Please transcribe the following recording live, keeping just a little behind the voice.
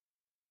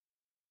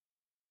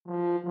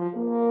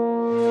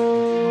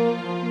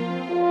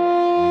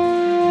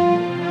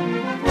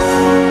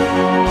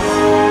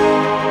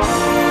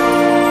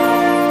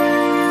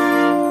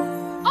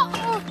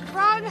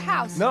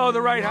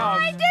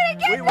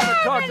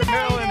to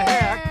Marilyn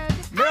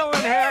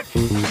Hack,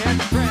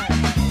 and Trash.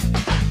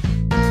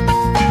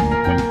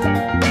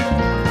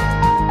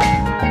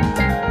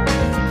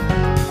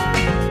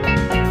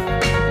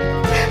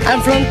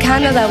 I'm from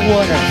Canada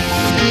Water.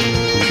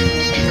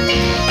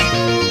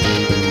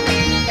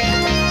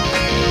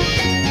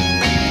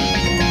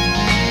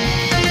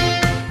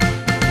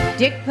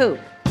 Dick poop.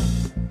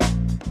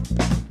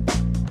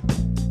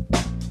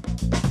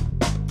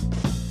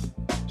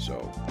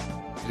 So,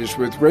 it is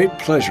with great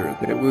pleasure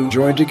that we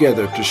join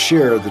together to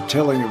share the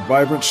telling of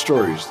vibrant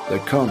stories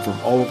that come from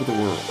all over the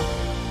world.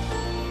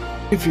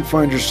 If you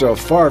find yourself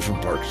far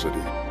from Park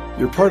City,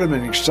 you're part of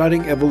an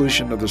exciting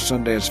evolution of the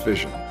Sundance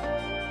vision.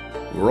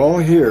 We're all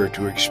here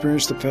to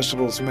experience the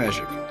festival's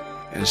magic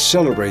and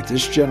celebrate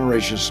this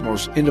generation's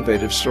most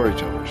innovative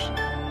storytellers.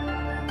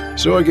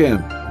 So again,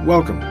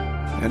 welcome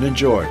and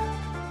enjoy.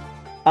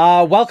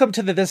 Welcome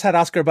to the This Had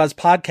Oscar Buzz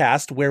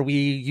podcast, where we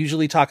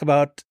usually talk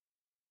about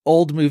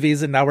old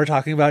movies, and now we're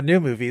talking about new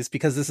movies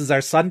because this is our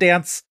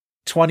Sundance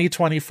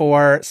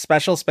 2024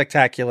 special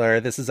spectacular.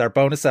 This is our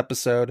bonus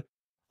episode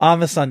on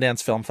the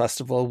Sundance Film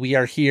Festival. We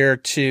are here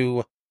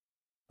to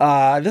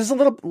this is a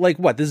little like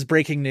what? This is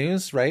breaking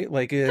news, right?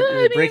 Like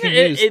breaking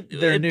news.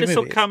 This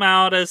will come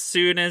out as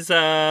soon as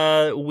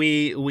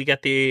we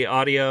get the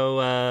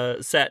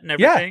audio set and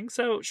everything. Yeah.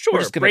 So sure, we're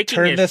just going to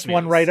turn this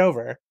one right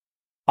over.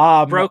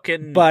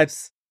 Broken,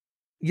 but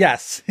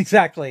yes,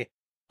 exactly.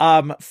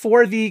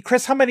 For the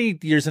Chris, how many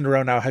years in a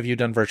row now have you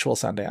done virtual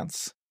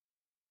Sundance?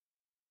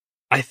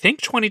 I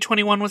think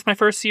 2021 was my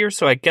first year,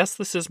 so I guess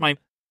this is my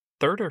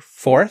third or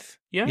fourth.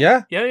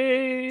 Yeah.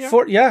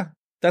 Yeah,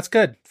 that's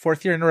good.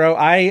 Fourth year in a row.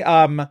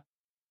 I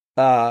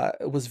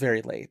was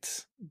very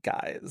late,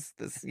 guys,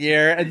 this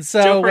year, and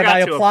so when I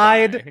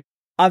applied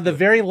on the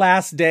very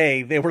last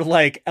day, they were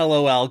like,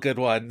 "LOL, good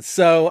one."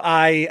 So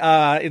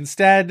I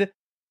instead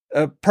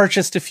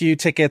purchased a few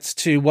tickets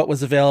to what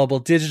was available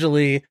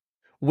digitally,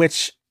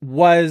 which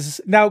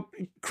was now,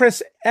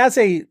 Chris, as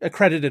a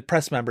accredited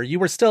press member, you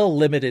were still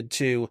limited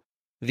to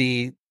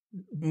the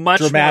much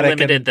dramatic more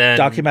limited than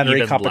documentary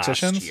even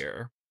competitions. Last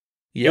year.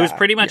 Yeah, it was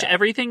pretty much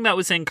everything that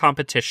was in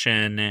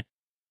competition,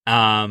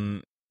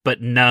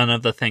 but none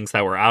of the things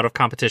that were out of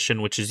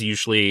competition, which is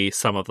usually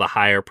some of the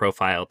higher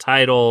profile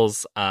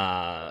titles.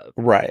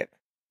 Right.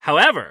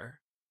 However,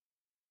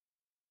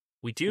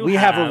 we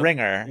have a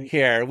ringer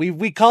here.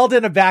 We called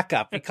in a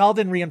backup. We called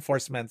in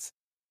reinforcements.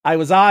 I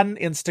was on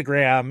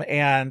Instagram,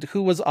 and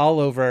who was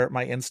all over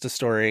my Insta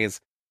stories,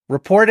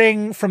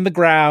 reporting from the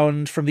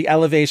ground, from the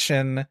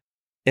elevation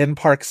in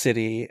Park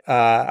City,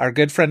 our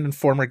good friend and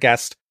former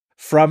guest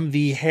from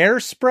the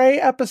Hairspray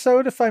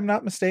episode, if I'm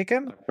not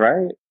mistaken.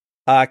 Right.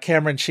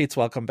 Cameron Scheetz,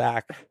 welcome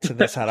back to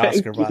This Had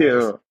Oscar Buzz. Thank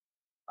you.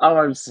 Oh,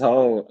 I'm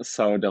so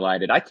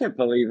delighted. I can't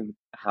believe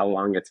how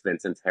long it's been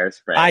since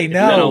Hairspray. I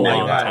know. It's been a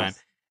long time.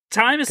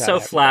 Time is so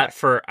flat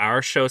for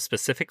our show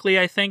specifically,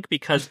 I think,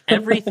 because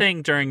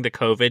everything during the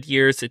COVID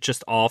years, it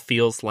just all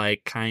feels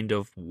like kind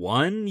of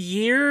 1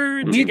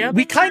 year together.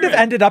 We kind of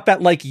ended up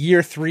at like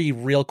year 3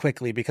 real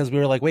quickly because we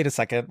were like, wait a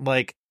second,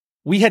 like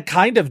we had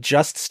kind of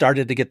just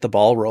started to get the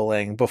ball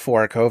rolling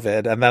before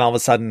COVID, and then all of a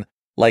sudden,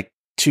 like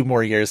 2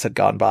 more years had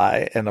gone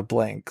by in a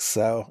blink.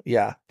 So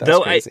yeah, that's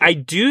crazy. I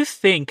do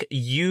think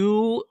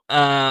you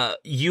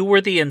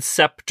were the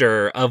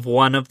inceptor of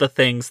one of the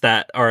things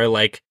that are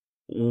like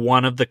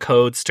one of the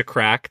codes to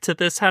crack to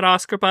This Had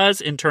Oscar Buzz,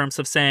 in terms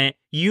of saying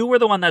you were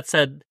the one that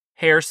said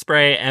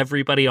Hairspray,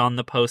 everybody on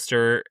the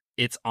poster,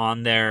 it's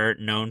on there,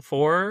 known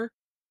for.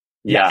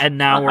 Yeah. And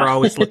now we're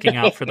always looking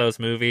out for those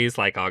movies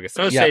like August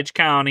Osage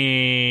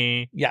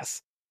County.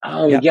 Yes.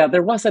 Oh, yeah.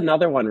 There was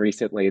another one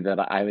recently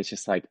that I was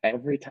just like,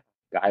 every time,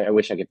 I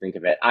wish I could think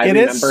of it. It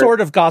is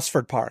sort of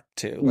Gosford Park,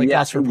 too. Like,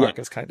 Gosford Park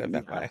is kind of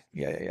that way.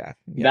 Yeah.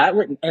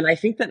 And I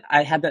think that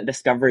I had that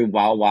discovery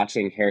while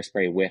watching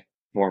Hairspray with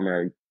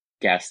former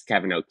guest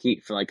Kevin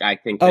O'Keefe. Like, I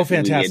think that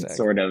fantastic. We had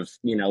sort of,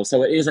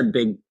 so it is a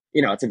big,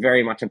 it's a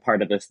very much a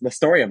part of the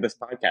story of this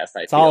podcast.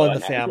 It's all in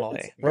the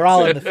family. We're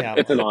all in the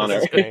family. It's an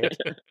honor.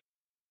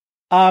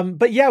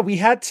 But yeah, we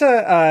had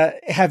to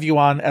have you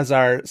on as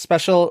our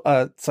special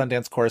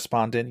Sundance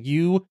correspondent.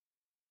 You,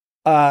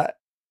 I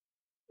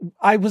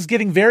was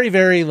getting very,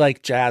 very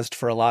like jazzed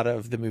for a lot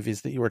of the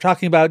movies that you were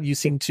talking about. You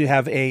seem to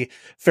have a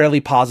fairly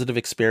positive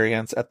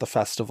experience at the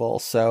festival.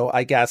 So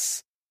I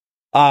guess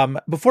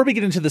before we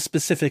get into the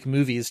specific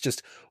movies,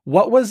 just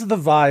what was the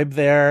vibe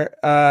there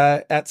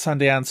at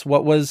Sundance?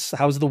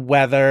 How's the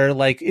weather?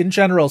 Like in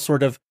general,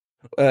 sort of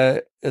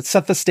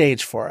set the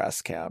stage for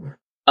us, Cam.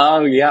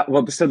 Oh, yeah.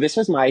 Well, so this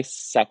was my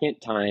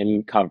second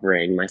time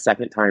covering, my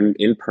second time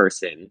in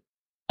person.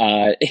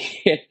 You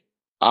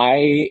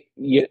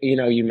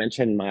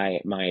mentioned my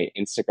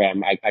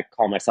Instagram. I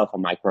call myself a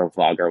micro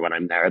vlogger when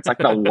I'm there. It's like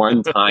the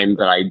one time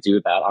that I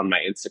do that on my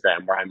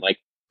Instagram, where I'm like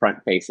front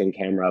facing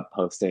camera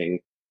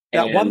posting.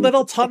 That one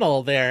little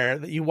tunnel there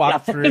that you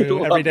walk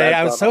through every day.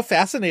 I was so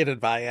fascinated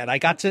by it. I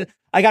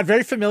got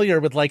very familiar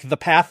with like the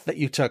path that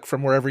you took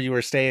from wherever you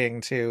were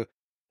staying to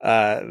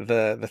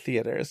the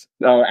theaters.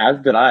 Oh, as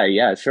did I.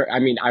 Yeah, sure. I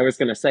mean, I was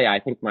gonna say, I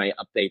think my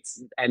updates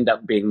end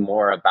up being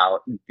more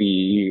about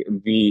the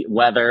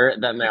weather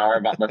than they are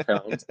about the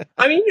films.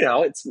 I mean,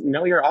 it's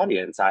know your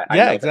audience. I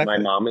Yeah, know that my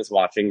exactly. mom is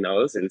watching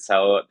those, and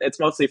so it's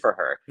mostly for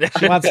her.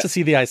 She wants to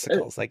see the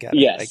icicles. I get it. I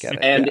Yes, get it.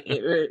 and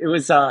Yeah. it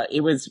was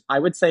I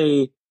would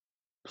say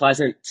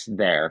pleasant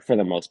there for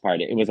the most part.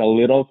 It was a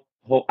little,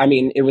 I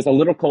mean, it was a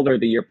little colder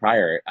the year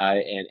prior,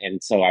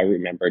 and so I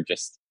remember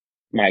just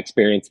my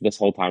experience this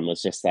whole time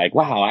was just like,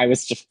 wow, I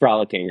was just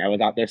frolicking. I was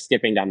out there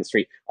skipping down the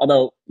street,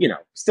 although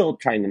still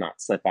trying to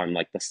not slip on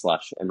like the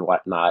slush and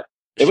whatnot.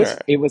 It was Sure.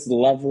 it was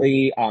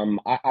lovely.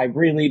 I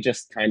really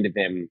just kind of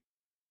am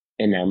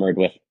enamored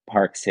with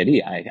Park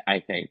City.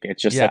 I think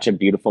it's just Yeah. such a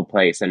beautiful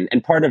place,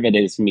 and part of it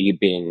is me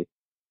being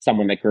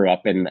someone that grew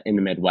up in the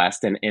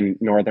Midwest and in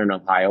northern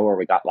Ohio where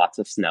we got lots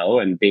of snow,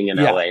 and being in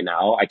Yeah. LA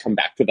now, I come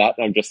back to that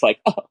and I'm just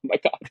like, oh my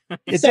god.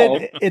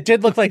 It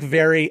did look like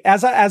very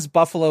as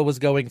Buffalo was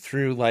going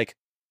through like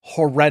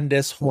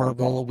horrendous,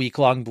 horrible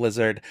week-long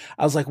blizzard.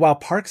 I was like, wow,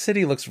 Park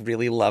City looks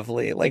really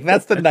lovely. Like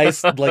that's the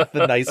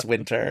nice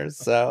winter.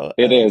 So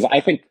it is. I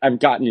think I've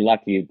gotten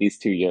lucky these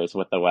 2 years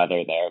with the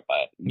weather there,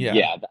 but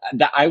yeah,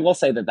 I will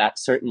say that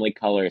certainly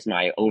colors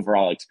my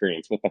overall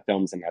experience with the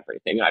films and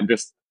everything. I'm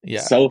just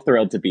so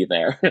thrilled to be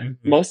there.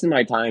 Most of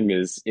my time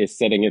is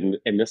sitting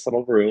in this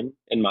little room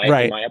in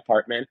my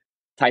apartment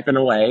typing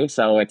away.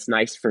 So it's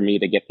nice for me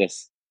to get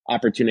this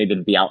opportunity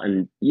to be out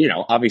and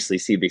obviously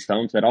see these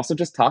films, but also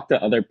just talk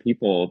to other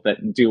people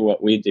that do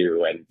what we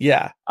do. And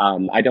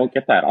I don't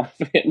get that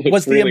often.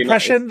 Was the really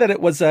impression nice. that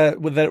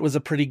it was a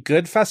pretty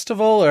good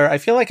festival, or I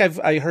feel like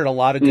I heard a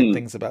lot of good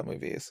things about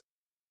movies.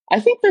 I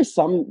think that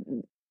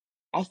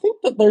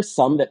there's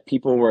some that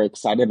people were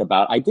excited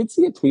about. I did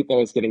see a tweet that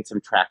was getting some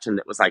traction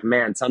that was like,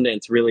 man,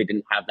 Sundance really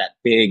didn't have that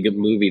big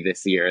movie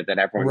this year that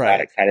everyone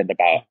got excited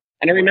about.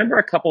 And I remember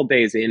a couple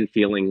days in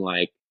feeling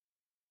like,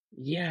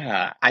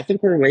 yeah, I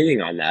think we're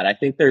waiting on that. I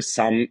think there's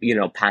some,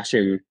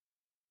 passion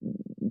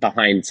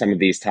behind some of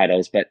these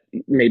titles, but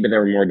maybe they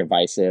were more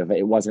divisive.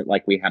 It wasn't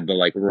like we had the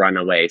like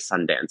runaway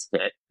Sundance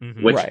hit,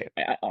 which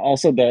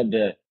also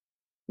the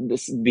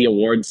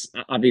awards,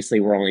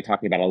 obviously we're only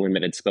talking about a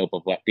limited scope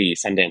of what the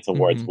Sundance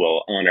Awards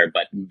will honor,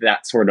 but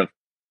that sort of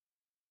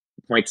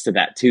points to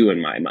that too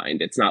in my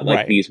mind. It's not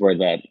like these were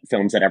the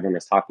films that everyone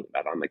was talking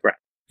about on the ground.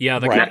 Yeah,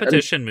 the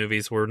competition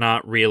movies were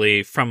not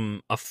really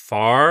from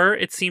afar.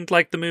 It seemed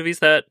like the movies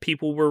that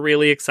people were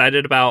really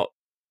excited about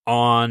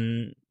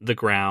on the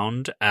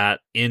ground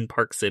in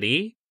Park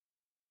City,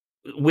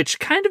 which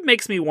kind of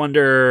makes me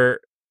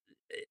wonder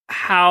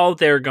how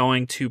they're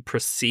going to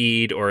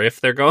proceed, or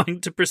if they're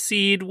going to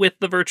proceed with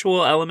the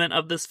virtual element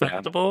of this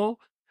festival.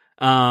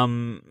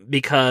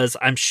 Because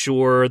I'm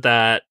sure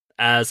that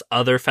as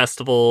other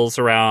festivals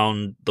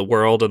around the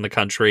world and the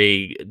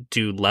country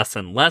do less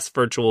and less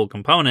virtual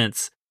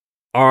components,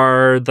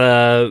 are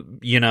the,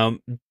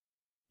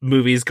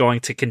 movies going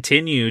to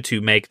continue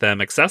to make them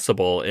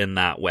accessible in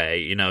that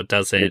way?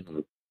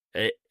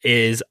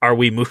 Are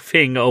we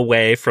moving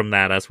away from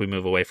that as we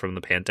move away from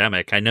the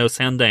pandemic? I know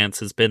Sundance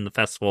has been the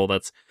festival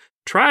that's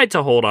tried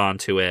to hold on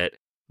to it,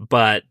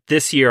 but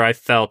this year I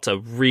felt a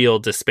real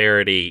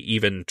disparity,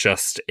 even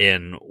just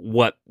in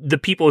what the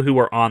people who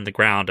were on the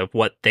ground of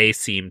what they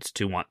seemed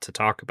to want to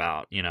talk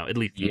about, at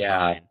least.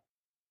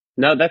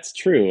 No, that's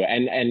true.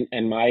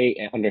 And my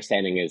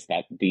understanding is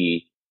that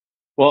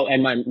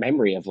and my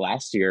memory of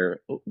last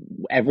year,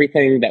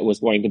 everything that was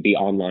going to be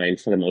online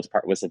for the most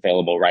part was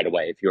available right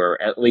away.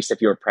 At least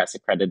if you were press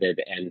accredited.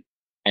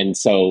 And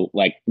so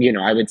like,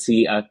 I would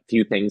see a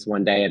few things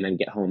one day and then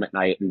get home at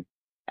night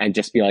and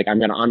just be like, I'm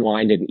going to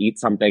unwind and eat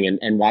something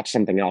and watch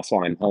something else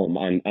while I'm home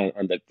on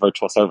the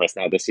virtual service.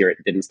 Now this year,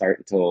 it didn't start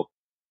until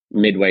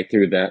midway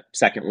through the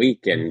second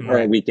week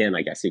or weekend,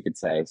 I guess you could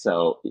say.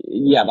 So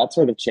yeah, that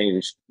sort of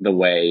changed the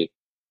way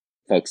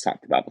folks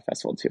talked about the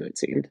festival too, it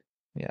seemed.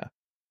 Yeah.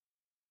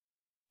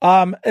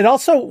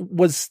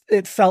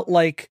 It felt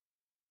like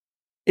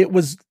it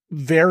was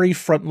very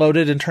front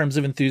loaded in terms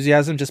of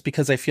enthusiasm, just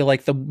because I feel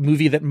like the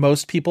movie that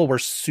most people were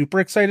super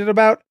excited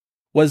about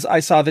was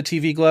I Saw the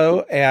TV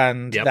Glow.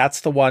 And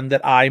that's the one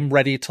that I'm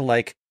ready to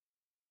like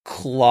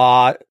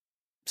claw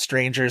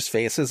strangers'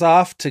 faces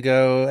off to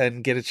go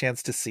and get a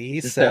chance to see.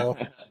 So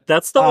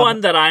that's the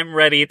one that I'm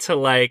ready to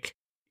like,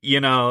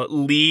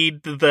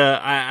 lead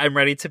I'm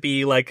ready to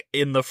be like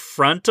in the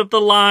front of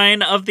the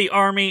line of the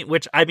army,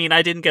 which I mean,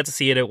 I didn't get to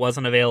see it. It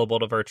wasn't available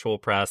to virtual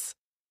press,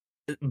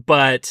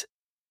 but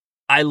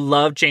I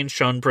love James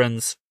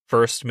Schoenbrun's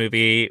first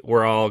movie,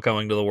 We're All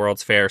Going to the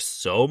World's Fair,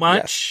 so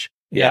much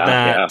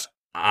that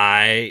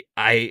I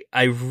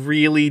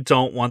really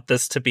don't want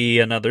this to be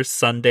another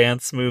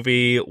Sundance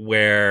movie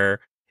where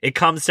it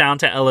comes down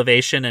to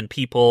elevation and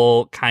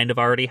people kind of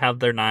already have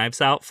their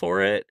knives out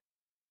for it.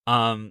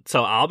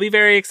 So I'll be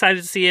very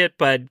excited to see it,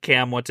 but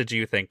Cam, what did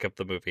you think of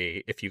the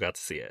movie if you got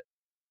to see it?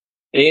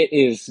 It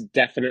is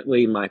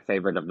definitely my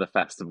favorite of the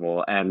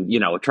festival, and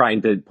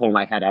trying to pull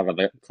my head out of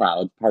the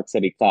Park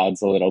City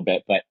clouds a little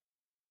bit, but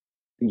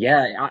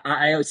Yeah,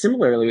 I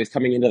similarly was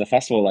coming into the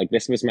festival, like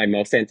this was my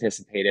most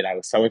anticipated. I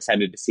was so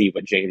excited to see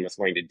what Jane was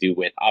going to do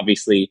with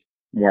obviously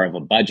more of a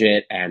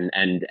budget and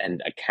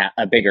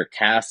a bigger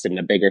cast and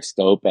a bigger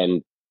scope.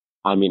 And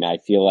I mean, I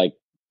feel like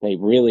they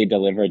really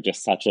delivered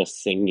just such a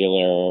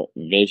singular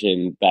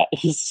vision that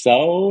is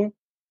so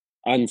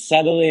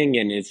unsettling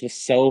and is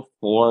just so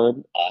for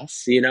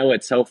us.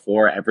 It's so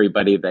for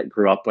everybody that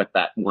grew up with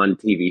that one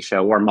TV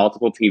show or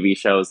multiple TV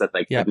shows that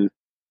Yep.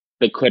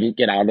 They couldn't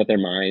get out of their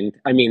mind.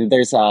 I mean,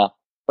 there's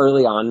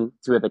early on,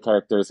 two of the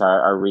characters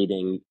are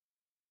reading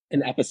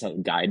an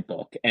episode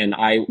guidebook, and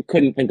I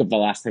couldn't think of the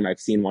last time I've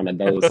seen one of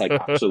those like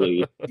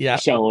actually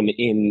shown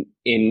in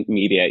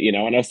media,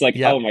 and I was like,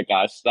 oh my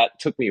gosh, that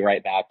took me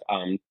right back.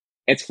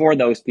 It's for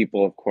those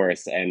people, of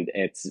course, and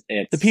it's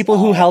the people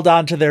who held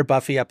on to their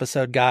Buffy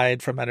episode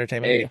guide from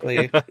Entertainment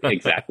Weekly.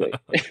 Exactly.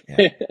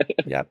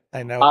 Yeah,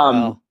 I know.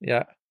 Well,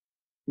 yeah.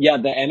 Yeah,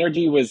 the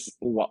energy was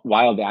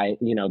wild.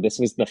 This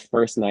was the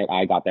first night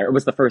I got there. It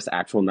was the first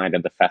actual night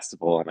of the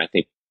festival, and I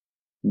think,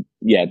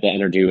 the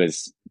energy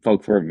was,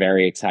 folks were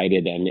very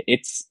excited, and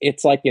it's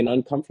like an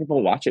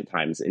uncomfortable watch at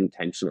times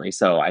intentionally.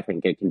 So I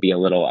think it can be a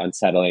little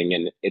unsettling,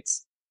 and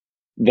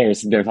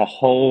there's a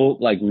whole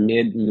like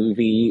mid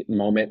movie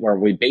moment where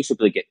we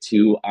basically get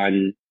two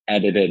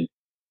unedited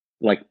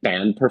like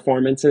band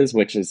performances,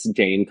 which is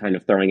Jane kind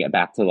of throwing it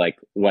back to like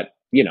what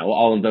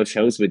all of those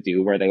shows would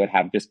do, where they would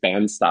have just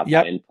bands stop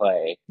by and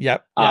play.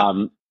 Yep.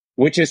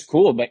 Which is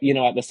cool, but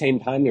at the same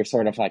time, you're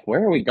sort of like,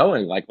 where are we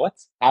going? Like,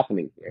 what's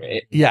happening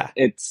here?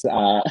 It's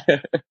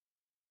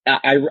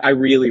I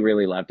really,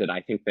 really loved it.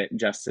 I think that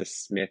Justice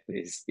Smith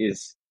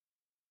is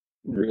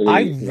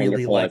really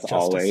wonderful like as Justice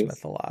always.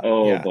 Smith a lot.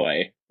 Oh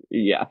boy,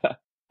 yeah.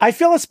 I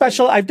feel a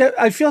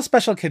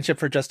special kinship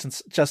for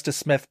Justice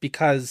Smith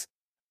because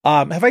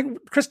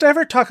Chris, did I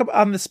ever talk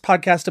on this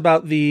podcast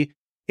about the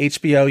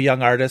HBO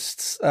Young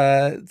Artists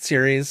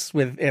series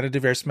with Anna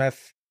Deavere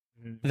Smith?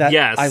 That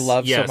I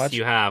love so much. Yes,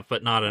 you have,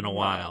 but not in a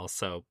while.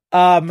 So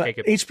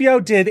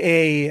HBO did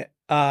a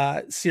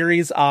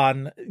series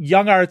on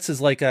Young Arts,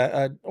 is like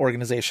a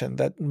organization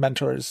that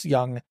mentors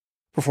young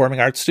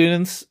performing arts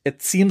students.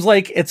 It seems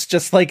like it's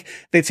just like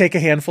they take a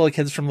handful of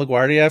kids from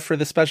LaGuardia for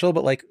the special,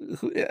 but like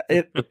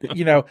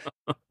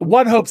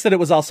one hopes that it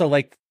was also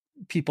like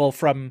people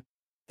from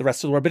the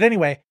rest of the world. But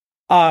anyway,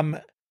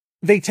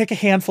 they take a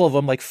handful of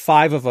them, like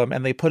 5 of them,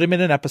 and they put them in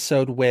an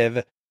episode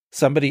with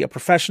somebody, a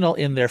professional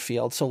in their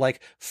field. So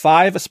like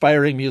 5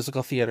 aspiring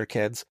musical theater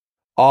kids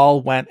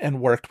all went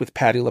and worked with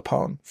Patti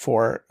LuPone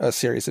for a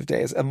series of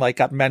days and like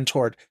got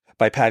mentored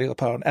by Patti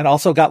LuPone and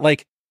also got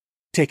like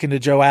taken to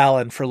Joe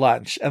Allen for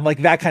lunch and like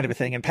that kind of a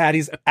thing. And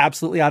Patty's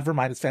absolutely out of her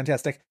mind. It's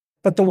fantastic.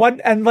 But the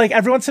one, and like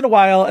every once in a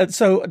while, and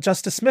so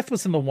Justice Smith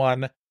was in the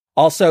one,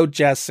 also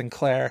Jazz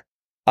Sinclair,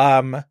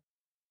 the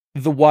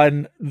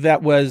one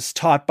that was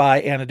taught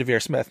by Anna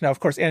Deavere Smith. Now, of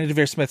course, Anna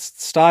Deavere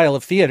Smith's style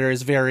of theater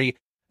is very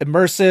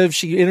immersive.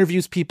 She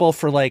interviews people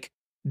for like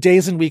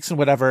days and weeks and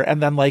whatever,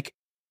 and then like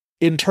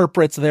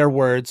interprets their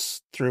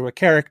words through a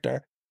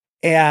character.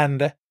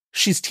 And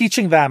she's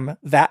teaching them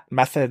that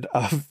method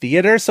of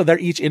theater. So they're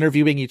each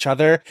interviewing each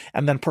other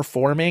and then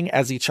performing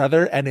as each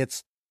other. And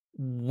it's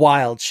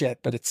wild shit,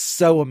 but it's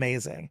so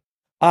amazing.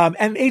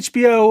 And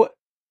HBO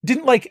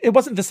didn't like, it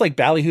wasn't this like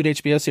ballyhooed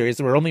HBO series.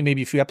 There were only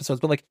maybe a few episodes,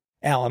 but like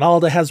Alan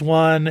Alda has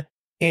one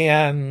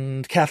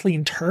and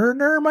Kathleen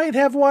Turner might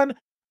have one.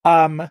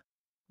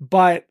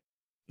 But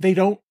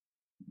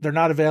they're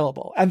not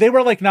available. And they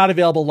were like not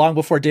available long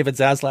before David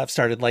Zaslav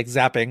started like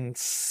zapping,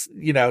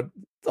 the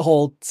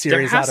whole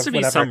series out of whatever.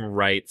 There has to be some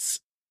rights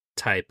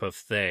type of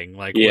thing.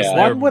 Like, was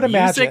there one would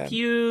music imagine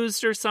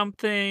used or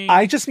something?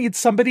 I just need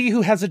somebody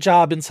who has a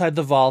job inside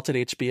the vault at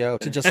HBO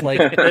to just like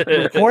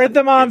record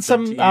them on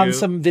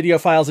some video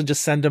files and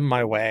just send them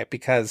my way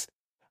because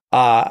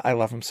I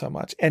love them so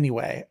much.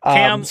 Anyway,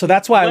 Cam, so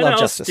that's why I love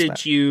Justice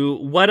Smith.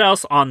 What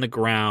else on the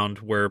ground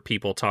were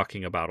people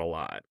talking about a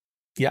lot?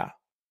 Yeah,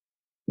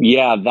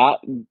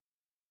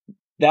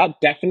 that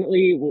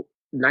definitely,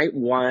 night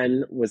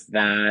one was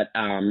that.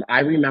 I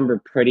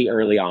remember pretty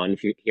early on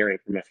hearing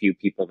from a few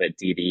people that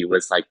Dee Dee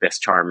was like this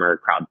charmer,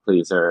 crowd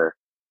pleaser,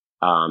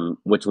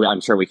 which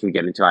I'm sure we can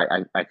get into.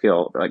 I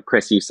feel like,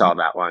 Chris, you saw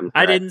that one.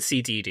 I didn't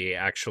see Dee Dee,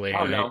 actually.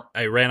 Oh, no.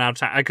 I ran out of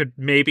time. I could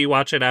maybe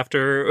watch it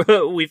after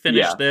we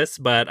finish this,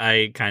 but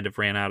I kind of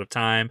ran out of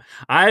time.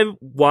 I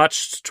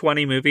watched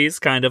 20 movies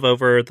kind of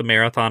over the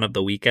marathon of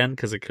the weekend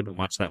because I couldn't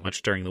watch that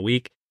much during the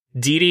week.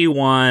 Dee Dee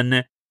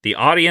won the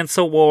Audience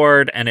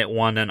Award, and it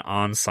won an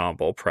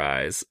Ensemble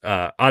Prize.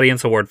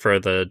 Audience Award for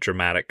the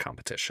dramatic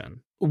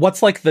competition.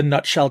 What's like the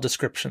nutshell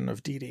description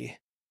of Dee Dee?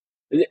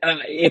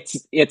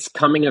 It's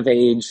coming of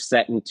age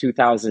set in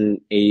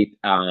 2008.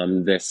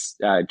 This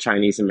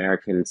Chinese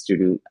American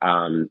student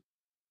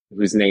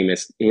whose name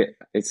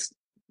is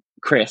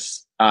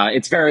Chris.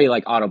 It's very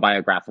like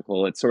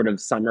autobiographical. It's sort of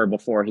summer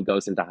before he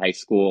goes into high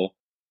school.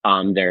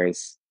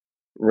 There's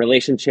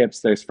relationships,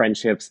 there's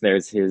friendships,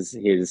 there's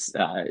his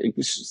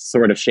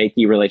sort of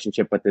shaky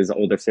relationship with his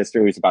older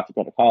sister who's about to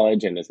go to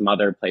college, and his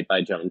mother, played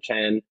by Joan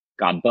Chen.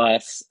 God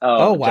bless.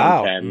 Oh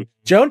wow.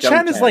 Joan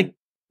Chen is Chen. like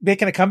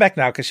making a comeback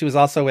now because she was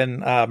also in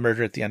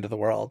Murder at the End of the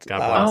World. God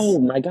bless. Oh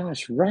my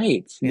gosh,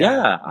 right.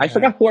 Yeah. I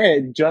forgot where I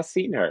had just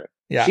seen her.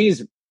 Yeah.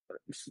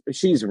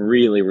 She's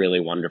really, really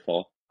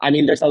wonderful. I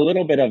mean, there's a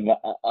little bit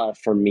of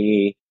for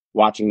me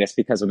watching this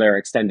because of their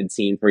extended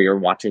scenes where you're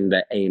watching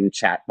the AIM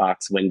chat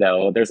box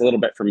window. There's a little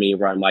bit for me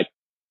where I'm like,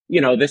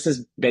 this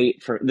is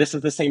this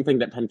is the same thing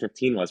that Pen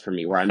 15 was for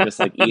me, where I'm just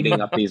like eating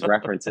up these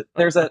references.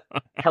 There's a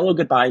Hello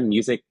Goodbye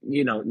music,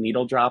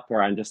 needle drop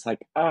where I'm just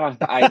like,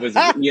 I was,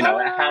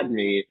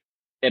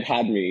 it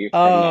had me.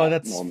 Oh,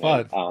 that's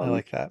fun. I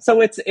like that. So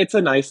it's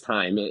a nice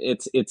time.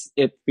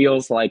 It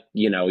feels like,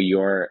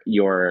 you're,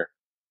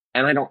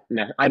 and I don't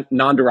know, I'm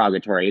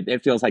non-derogatory.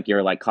 It feels like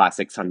you're like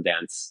classic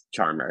Sundance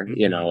charmer.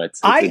 It's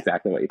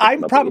exactly what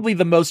I'm probably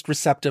the most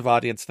receptive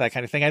audience to that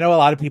kind of thing. I know a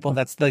lot of people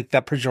that's like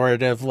that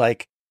pejorative,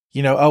 like,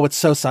 oh, it's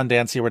so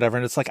Sundancey or whatever.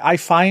 And it's like, I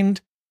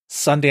find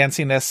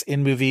Sundanciness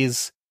in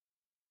movies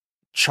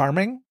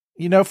charming,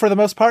 for the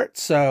most part.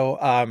 So,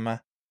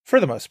 for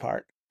the most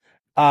part,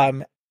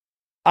 the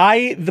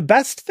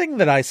best thing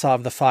that I saw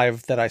of the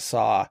 5 that I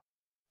saw,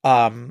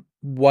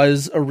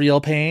 was A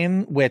Real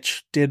Pain,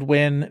 which did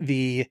win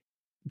the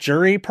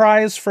jury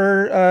prize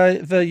for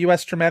the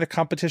U.S. dramatic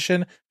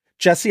competition.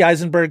 Jesse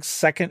Eisenberg's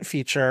second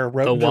feature,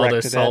 wrote and directed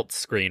Walter Salt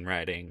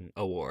Screenwriting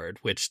Award,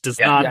 which does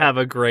not have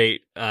a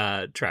great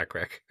track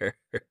record.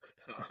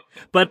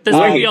 But this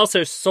movie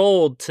also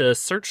sold to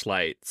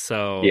Searchlight,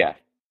 so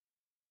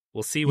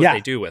we'll see what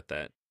they do with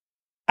it.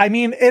 I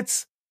mean,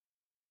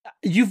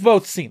 you've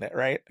both seen it,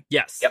 right?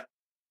 Yes. Yep.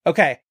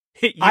 Okay.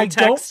 You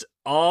text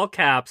all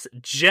caps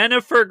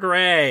Jennifer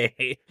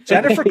Grey.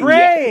 Jennifer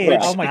Grey.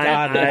 Yes. Oh my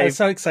God. I was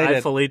so excited.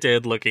 I fully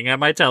did, looking at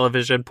my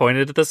television,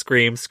 pointed at the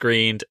screen,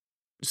 screamed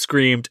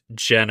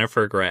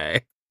Jennifer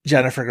Grey.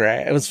 Jennifer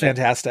Grey. It was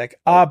fantastic.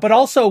 But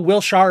also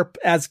Will Sharp,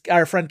 as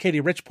our friend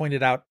Katie Rich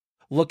pointed out,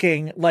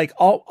 looking like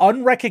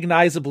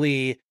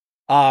unrecognizably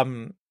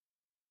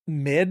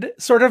mid,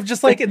 sort of,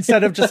 just like,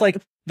 instead of just like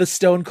the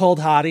stone cold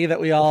hottie that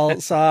we all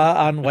saw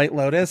on White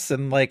Lotus,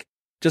 and like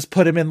just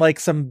put him in like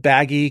some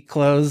baggy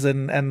clothes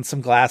and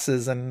some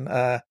glasses and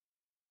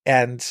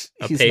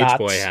he's page not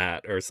boy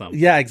hat or something.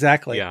 Yeah,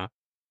 exactly. Yeah.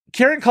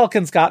 Kieran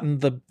Culkin's gotten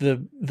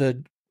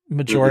the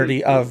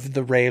majority of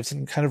the raves,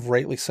 and kind of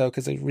rightly so,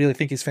 because I really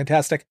think he's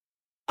fantastic.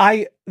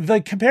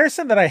 The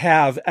comparison that I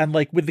have, and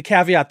like with the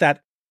caveat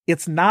that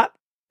it's not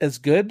as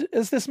good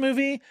as this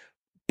movie,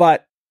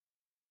 but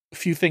a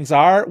few things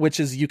are, which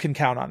is You Can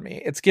Count on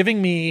Me. It's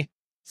giving me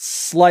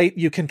slight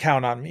You Can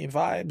Count on Me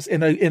vibes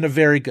in a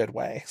very good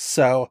way.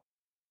 So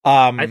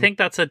I think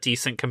that's a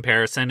decent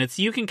comparison. It's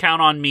You Can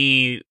Count on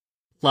Me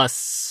plus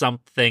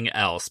something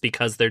else,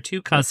 because they're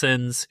two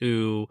cousins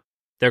who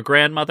their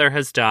grandmother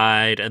has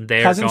died, and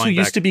they're cousins going who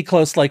used to be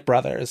close like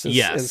brothers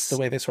yes. is the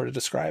way they sort of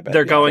describe it.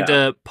 They're going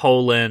to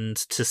Poland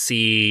to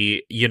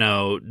see,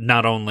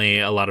 not only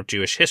a lot of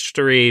Jewish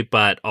history,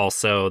 but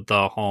also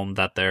the home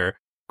that their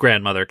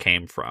grandmother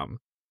came from.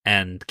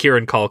 And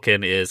Kieran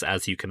Culkin is,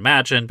 as you can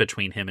imagine,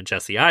 between him and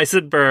Jesse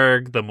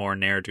Eisenberg, the more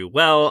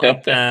ne'er-do-well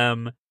of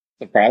them.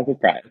 Surprise,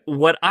 surprise.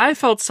 What I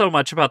felt so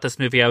much about this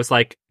movie, I was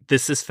like,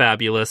 this is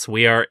fabulous.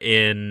 We are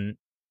in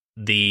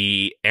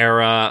the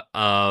era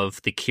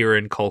of the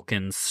Kieran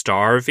Culkin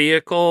star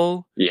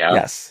vehicle. Yeah.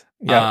 Yes.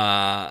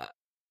 Yeah.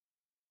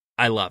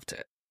 I loved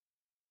it.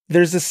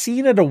 There's a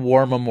scene at a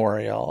war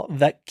memorial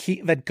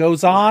that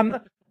goes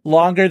on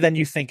longer than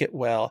you think it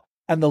will.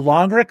 And the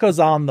longer it goes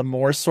on, the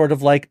more sort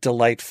of like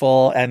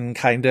delightful and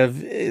kind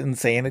of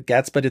insane it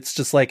gets. But it's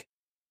just like,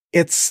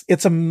 it's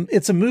a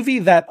movie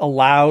that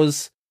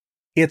allows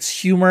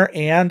its humor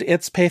and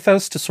its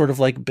pathos to sort of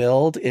like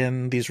build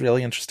in these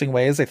really interesting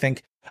ways. I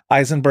think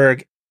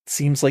Eisenberg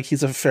seems like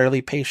he's a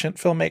fairly patient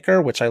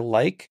filmmaker, which I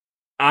like.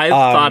 I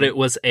thought it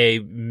was a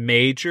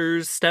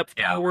major step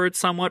forward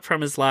somewhat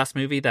from his last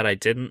movie that I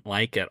didn't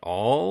like at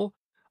all.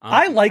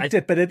 I liked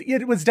it, but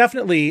it was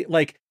definitely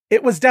like,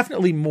 it was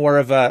definitely more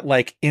of a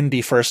like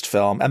indie first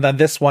film. And then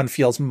this one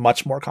feels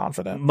much more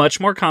confident.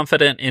 Much more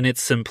confident in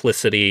its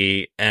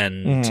simplicity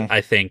and I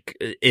think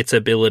its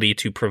ability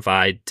to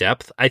provide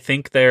depth. I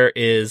think there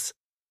is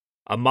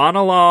a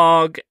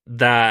monologue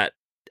that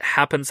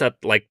happens at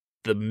like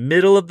the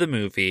middle of the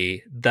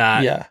movie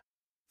that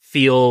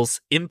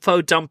feels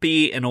info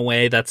dumpy in a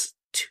way that's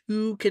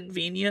too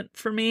convenient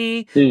for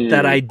me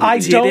that I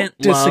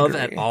didn't love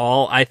at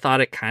all. I thought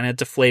it kind of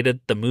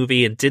deflated the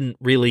movie and didn't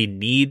really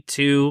need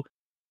to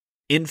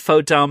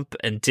info dump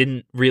and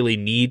didn't really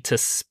need to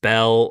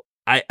spell.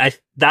 I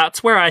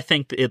that's where I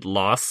think it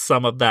lost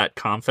some of that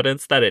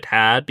confidence that it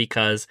had,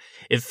 because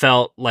it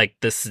felt like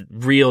this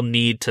real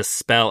need to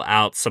spell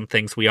out some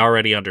things we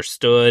already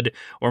understood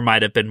or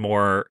might have been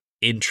more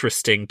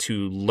interesting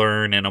to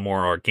learn in a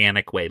more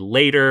organic way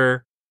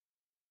later.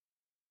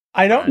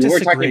 I don't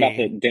disagree. We're talking about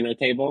the dinner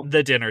table?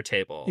 The dinner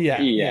table. Yeah.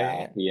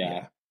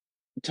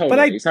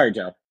 Totally. But sorry,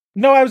 Joe.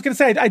 No, I was going to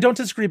say, I don't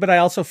disagree, but I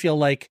also feel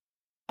like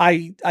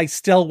I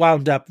still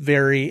wound up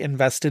very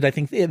invested. I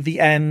think at the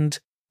end,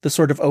 the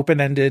sort of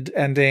open-ended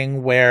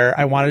ending where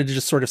I wanted to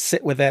just sort of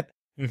sit with it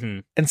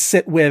and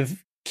sit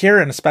with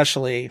Kieran,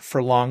 especially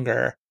for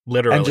longer,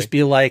 literally, and just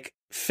be like,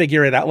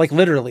 figure it out, like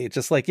literally,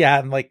 just like, yeah,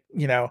 and like,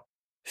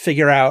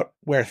 figure out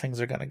where things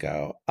are going to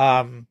go.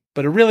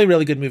 But a really,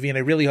 really good movie, and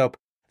I really hope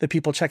that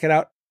people check it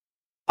out.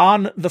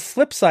 On the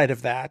flip side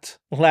of that,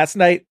 last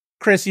night,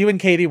 Chris, you and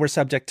Katie were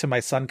subject to my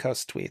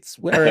Suncoast tweets.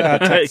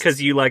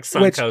 Because you like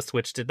Suncoast,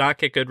 which did not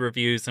get good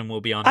reviews and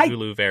will be on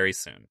Hulu very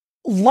soon.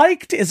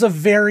 Liked is a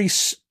very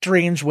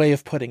strange way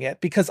of putting it,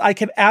 because I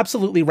can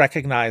absolutely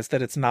recognize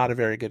that it's not a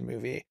very good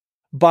movie.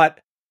 But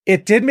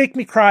it did make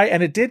me cry,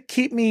 and it did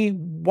keep me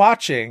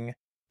watching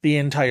the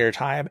entire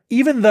time.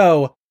 Even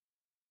though,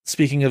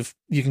 speaking of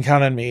You Can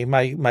Count on Me,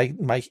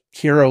 my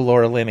hero,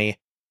 Laura Linney,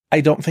 I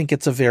don't think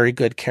it's a very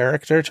good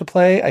character to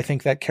play. I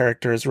think that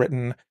character is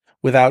written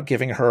without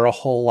giving her a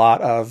whole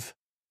lot of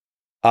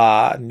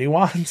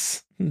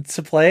nuance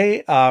to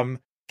play.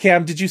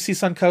 Cam, did you see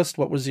Suncoast?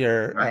 What was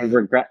your?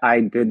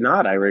 I did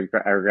not. I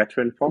regret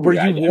to inform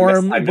you.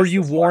 Were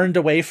you warned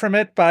away from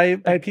it by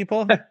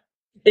people?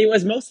 It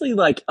was mostly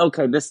like,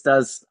 okay,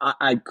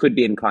 I could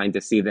be inclined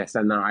to see this,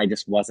 and then I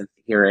just wasn't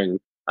hearing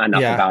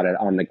enough about it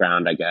on the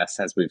ground, I guess,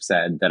 as we've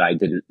said, that I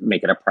didn't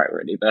make it a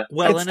priority.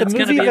 It's going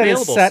to be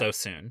available so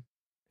soon.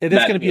 It is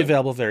going to be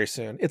available very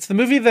soon. It's the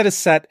movie that is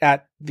set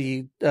at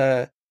the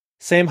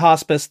same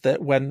hospice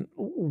that when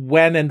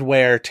and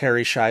where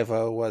Terry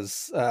Schiavo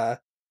was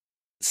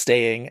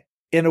staying,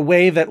 in a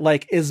way that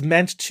like is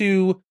meant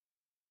to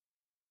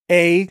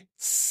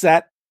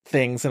set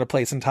things in a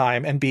place and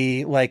time, and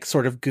be like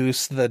sort of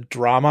goose the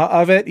drama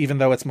of it, even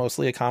though it's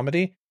mostly a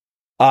comedy.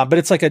 But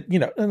it's like a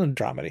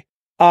dramedy.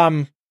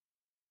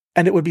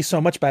 And it would be so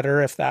much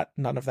better if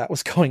none of that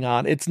was going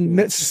on. It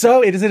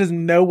is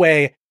no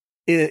way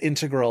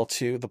integral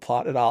to the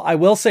plot at all. I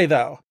will say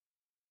though,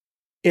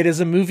 it is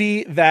a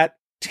movie that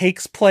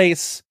takes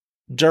place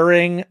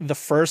during the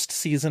first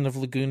season of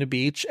Laguna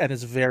Beach and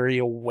is very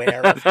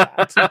aware of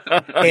that.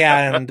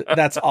 And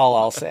that's all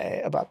I'll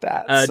say about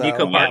that.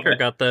 Nico Parker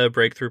got the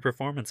Breakthrough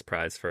Performance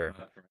Prize for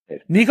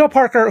Nico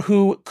Parker,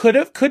 who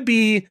could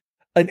be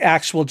an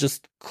actual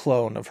just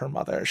clone of her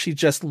mother. She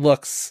just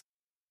looks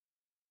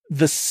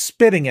the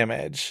spitting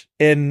image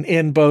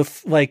in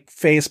both like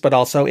face, but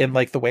also in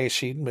like the way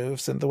she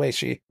moves and the way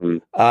she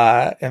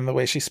and the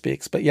way she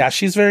speaks. But yeah,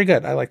 she's very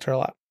good. I liked her a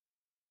lot.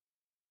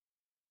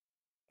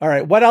 All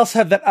right, what else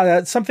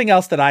something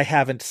else that I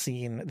haven't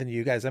seen than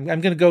you guys? I'm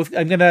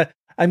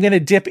gonna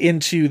dip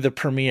into the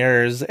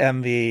premieres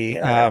and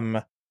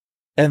the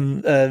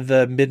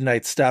the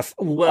midnight stuff.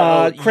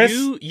 Well, Chris,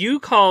 you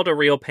called A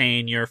Real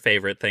Pain your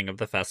favorite thing of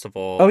the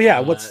festival. Oh yeah,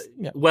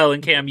 well,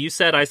 and Cam, you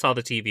said I Saw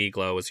the TV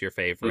Glow was your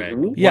favorite.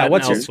 Mm-hmm. Yeah,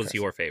 what else was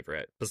your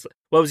favorite?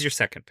 What was your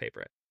second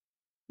favorite?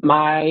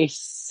 My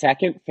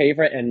second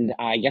favorite, and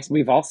I guess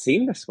we've all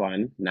seen this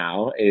one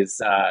now, is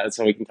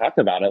so we can talk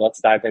about it. Let's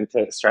dive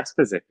into Stress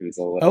Positions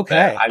a little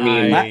bit. I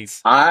mean,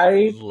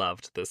 I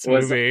loved this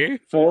movie.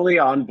 Fully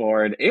on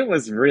board. It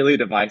was really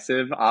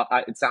divisive.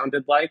 It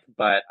sounded like,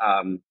 but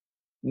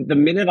the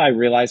minute I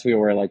realized we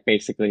were like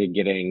basically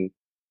getting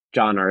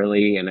John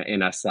Early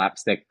in a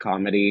slapstick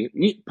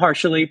comedy,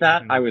 partially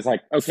that, I was like,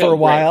 okay, for a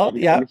while,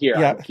 I'm here,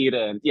 I'm keyed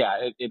in.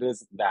 Yeah, it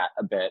is that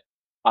a bit.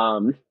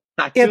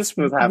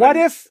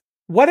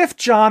 What if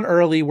John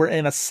Early were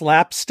in a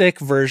slapstick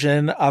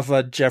version of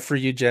a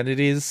Jeffrey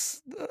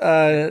Eugenides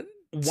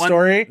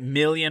story?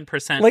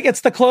 1,000,000%. Like,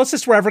 it's the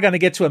closest we're ever going to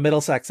get to a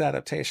Middlesex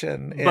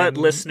adaptation. But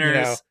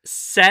listeners,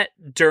 set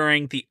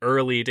during the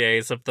early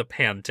days of the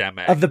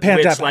pandemic.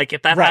 Which, like,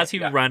 if that has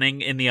you running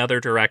in the other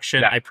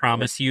direction, I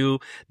promise you,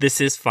 this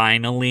is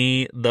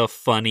finally the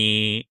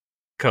funny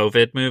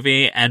COVID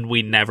movie, and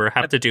we never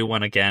have to do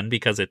one again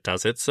because it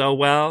does it so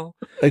well.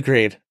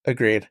 Agreed.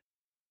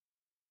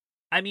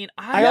 I mean,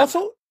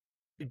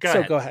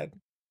 go ahead.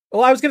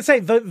 Well, I was going to say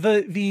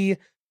the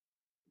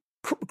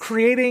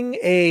creating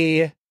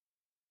a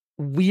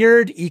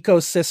weird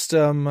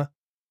ecosystem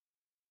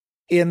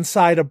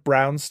inside a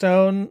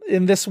brownstone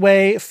in this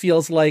way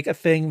feels like a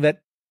thing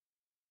that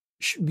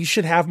we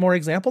should have more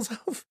examples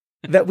of,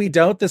 that we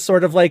don't. This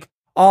sort of like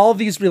all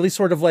these really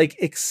sort of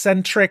like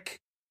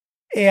eccentric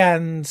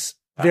and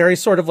very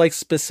sort of like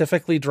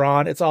specifically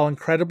drawn. It's all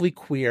incredibly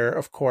queer,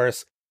 of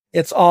course.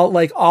 It's all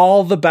like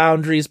all the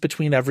boundaries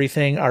between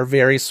everything are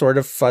very sort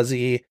of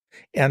fuzzy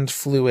and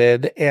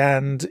fluid,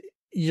 and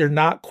you're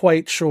not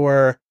quite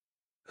sure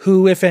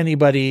who, if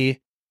anybody,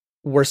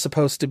 were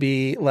supposed to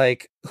be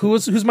like,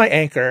 who's my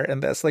anchor in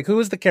this? Like, who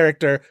is the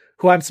character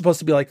who I'm supposed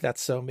to be like,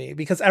 that's so me?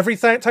 Because every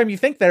time you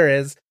think there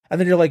is, and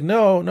then you're like,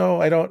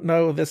 no, I don't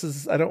know.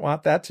 I don't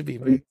want that to be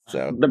me.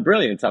 So the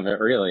brilliance of it,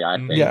 really, I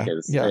think,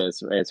 is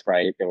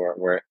right.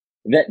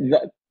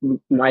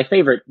 My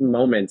favorite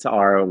moments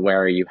are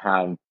where you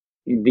have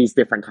these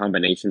different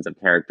combinations of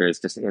characters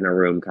just in a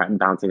room kind of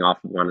bouncing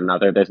off of one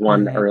another. There's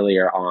one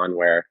earlier on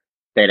where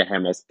Theta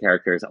Hamill's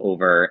character is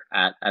over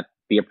at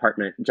the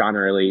apartment. John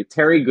Early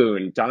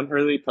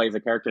plays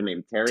a character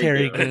named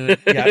Terry Goon.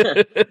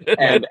 Yeah.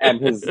 and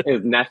his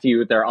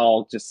nephew, they're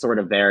all just sort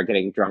of there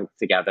getting drunk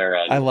together.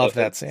 And I love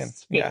that scene.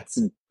 Yeah. It's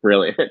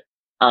brilliant.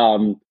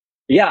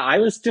 I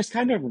was just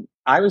kind of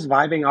I was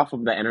vibing off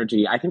of the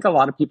energy. I think a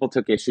lot of people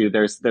took issue.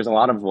 There's a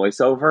lot of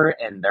voiceover,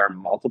 and there are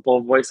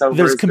multiple voiceovers.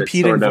 There's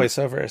competing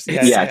voiceovers.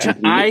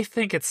 I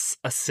think it's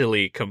a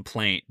silly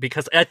complaint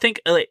because I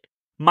think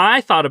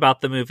my thought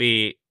about the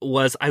movie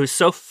was I was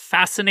so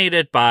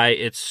fascinated by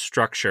its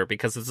structure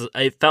because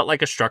it felt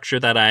like a structure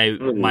that I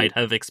might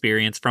have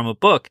experienced from a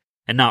book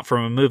and not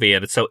from a movie.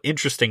 And it's so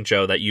interesting,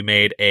 Joe, that you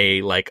made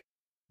a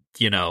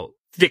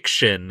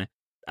fiction,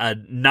 a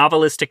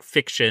novelistic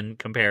fiction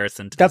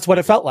comparison to that's what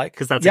it felt like,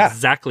 because that's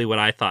exactly what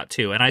I thought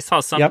too. And I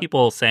saw some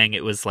people saying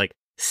it was like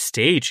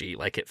stagey,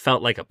 like it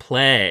felt like a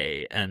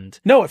play. And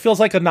no, it feels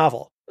like a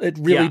novel. It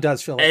really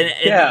does feel like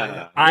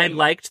I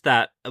liked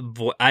that.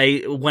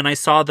 When I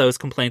saw those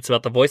complaints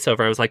about the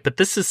voiceover, I was like, but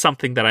this is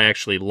something that I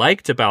actually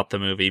liked about the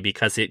movie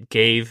because it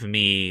gave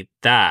me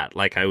that,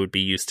 like I would be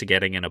used to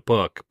getting in a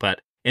book,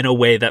 but in a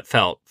way that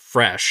felt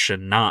fresh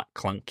and not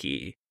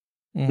clunky.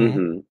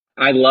 Mm-hmm.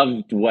 I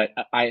loved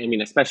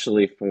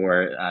especially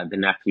for the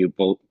nephew,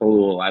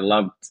 Bulul, I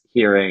loved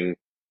hearing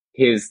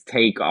his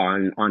take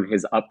on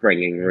his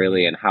upbringing,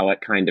 really, and how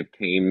it kind of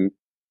came.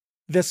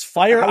 This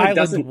Fire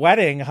Island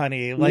wedding,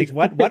 honey. Like,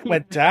 what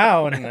went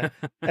down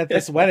at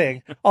this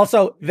wedding?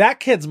 Also,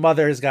 that kid's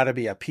mother has got to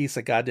be a piece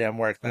of goddamn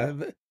work.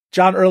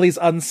 John Early's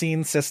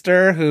unseen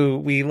sister, who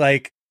we,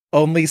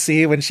 only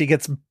see when she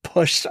gets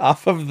pushed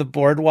off of the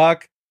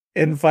boardwalk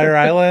in Fire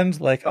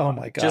Island. Like, oh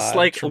my God. Just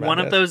one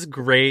of those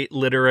great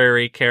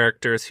literary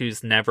characters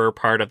who's never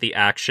part of the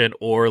action,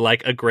 or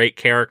a great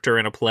character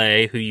in a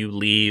play who you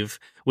leave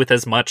with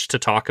as much to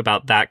talk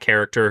about that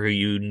character who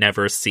you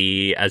never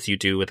see as you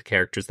do with the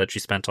characters that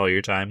you spent all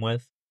your time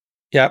with.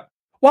 Yep.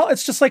 Well,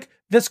 it's just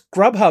this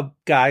Grubhub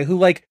guy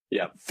who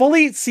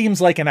fully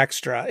seems like an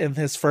extra in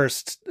his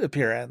first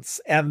appearance,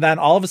 and then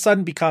all of a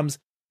sudden becomes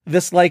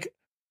this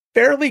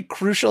fairly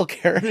crucial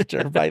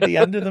character by the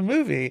end of the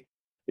movie.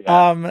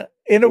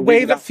 In a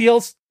way that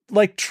feels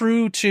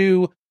true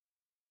to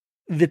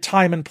the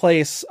time and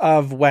place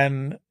of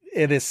when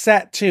it is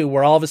set too,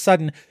 where all of a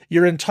sudden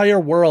your entire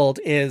world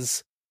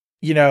is,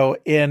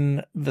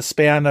 in the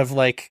span of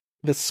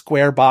this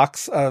square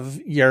box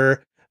of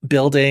your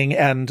building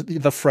and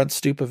the front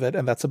stoop of it.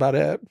 And that's about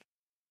it.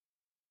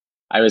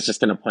 I was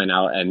just going to point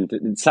out,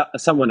 and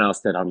someone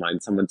else did online,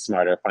 someone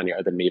smarter,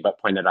 funnier than me, but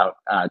pointed out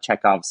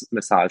Chekhov's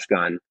massage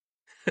gun.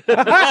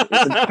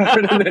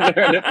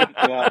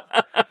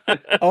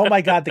 Oh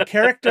my God, the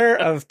character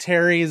of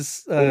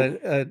Terry's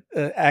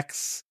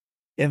ex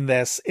in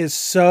this is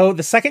so,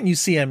 the second you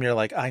see him, you're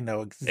like, I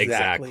know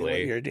exactly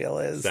what your deal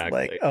is.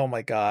 Exactly. Oh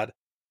my God.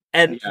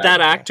 And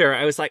that actor,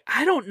 I was like,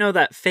 I don't know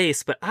that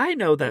face, but I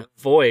know that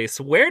voice.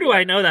 Where do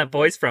I know that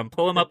voice from?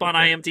 Pull him up on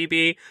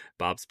IMDb.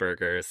 Bob's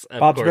Burgers.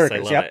 Of course, I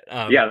love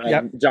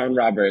it. John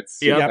Roberts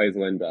plays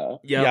Linda.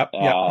 Yep,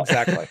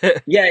 exactly.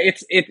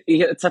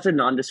 It's such a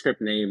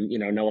nondescript name.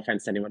 No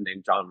offense to anyone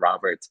named John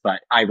Roberts,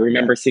 but I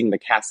remember seeing the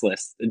cast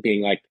list and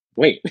being like,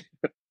 wait,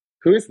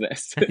 who is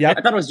this? Yep.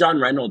 I thought it was John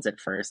Reynolds at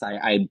first.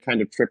 I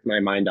kind of tripped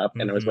my mind up,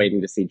 and I was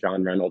waiting to see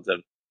John Reynolds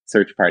of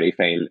Search Party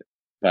fame.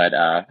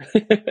 But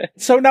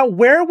so now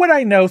where would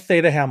I know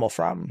Theta Hamill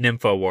from?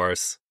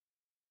 NymphoWars.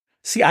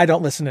 See, I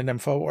don't listen to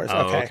NymphoWars.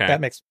 Okay.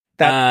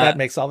 That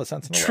makes all the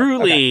sense in the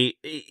truly,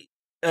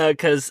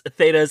 because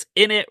Theta's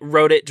in it,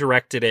 wrote it,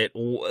 directed it.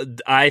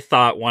 I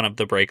thought one of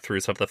the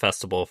breakthroughs of the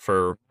festival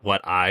for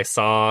what I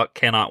saw.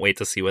 Cannot wait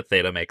to see what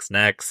Theta makes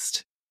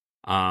next.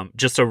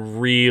 Just a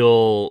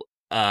real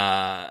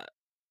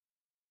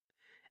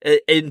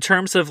in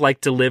terms of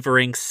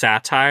delivering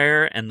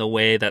satire and the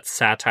way that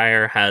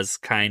satire has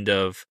kind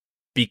of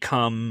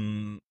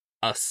become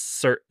a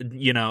certain,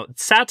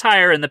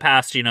 satire in the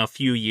past,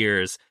 few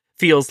years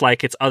feels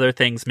like it's other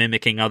things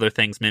mimicking other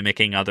things,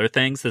 mimicking other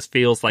things. This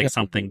feels like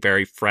something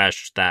very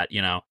fresh that,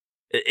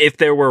 if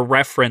there were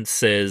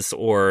references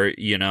or,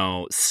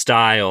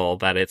 style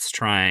that it's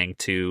trying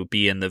to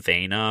be in the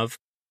vein of,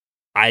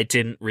 I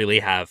didn't really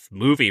have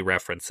movie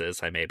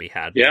references. I maybe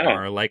had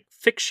more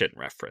fiction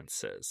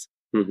references.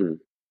 Mm-hmm.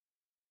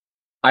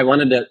 I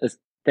wanted to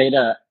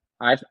Theta.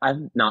 I've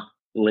not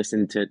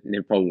listened to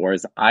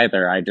NymphoWars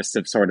either. I just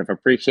have sort of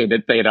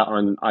appreciated Theta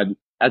on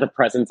as a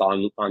presence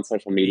on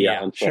social media,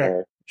 on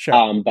Twitter.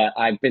 Sure. But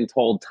I've been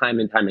told time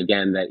and time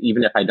again that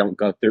even if I don't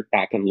go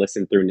back and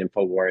listen through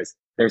NymphoWars,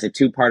 there's a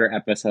 2-parter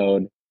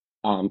episode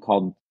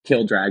called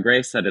Kill Drag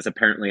Race that is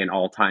apparently an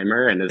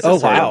all-timer and is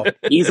a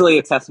easily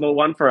accessible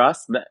one for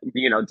us that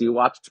do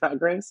watch Drag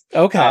Race.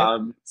 Okay.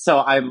 So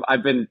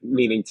I've been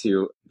meaning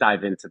to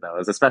dive into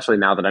those, especially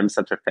now that I'm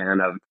such a fan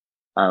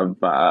of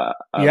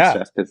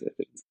stress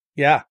positions.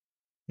 Yeah.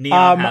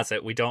 Neon has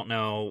it. We don't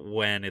know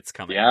when it's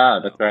coming out. Yeah,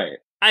 that's right.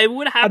 I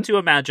would have to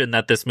imagine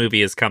that this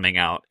movie is coming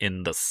out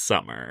in the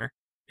summer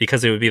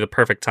because it would be the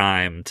perfect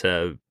time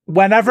to.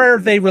 Whenever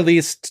they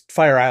released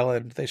Fire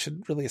Island, they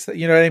should release it.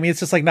 You know what I mean? It's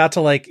just not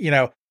to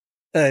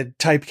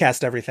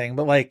typecast everything,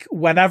 but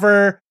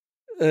whenever,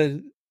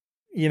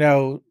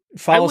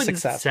 follow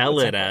success. Sell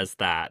it as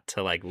that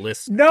to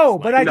list. No,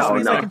 but I just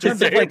mean in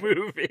terms of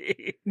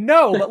movie.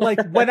 No,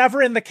 but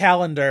whenever in the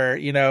calendar,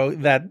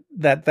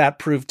 that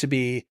proved to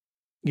be,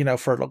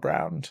 fertile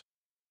ground.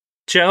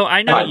 Joe,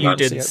 I know you love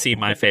didn't see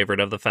my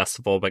favorite of the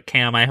festival, but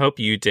Cam, I hope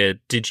you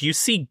did. Did you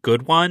see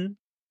Good One?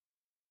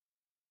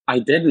 I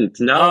didn't.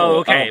 No. Oh,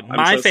 okay.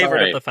 My so favorite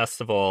sorry. of the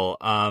festival,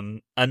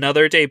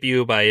 another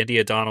debut by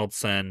India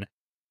Donaldson.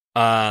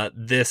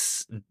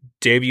 This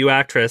debut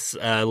actress,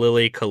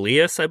 Lily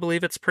Kalias, I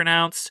believe it's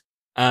pronounced,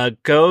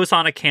 goes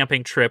on a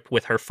camping trip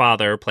with her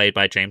father, played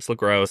by James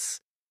LaGrosse,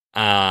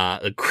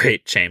 a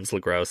great James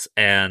LaGrosse,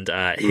 and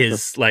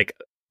his like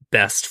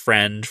best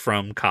friend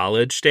from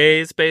college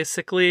days,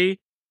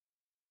 basically.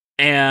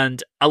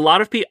 And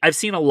I've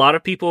seen a lot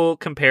of people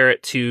compare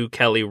it to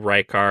Kelly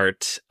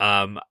Reichardt.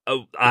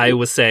 I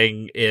was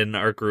saying in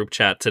our group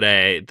chat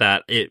today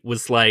that it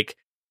was like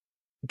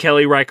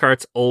Kelly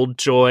Reichardt's Old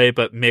Joy,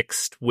 but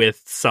mixed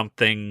with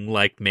something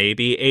like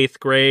maybe 8th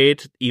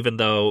Grade, even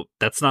though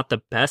that's not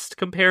the best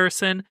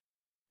comparison.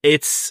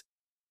 It's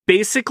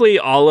basically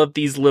all of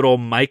these little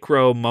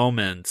micro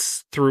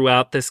moments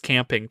throughout this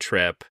camping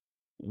trip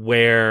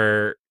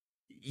where,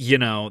 you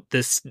know,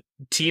 this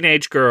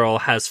teenage girl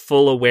has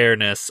full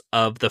awareness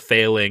of the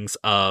failings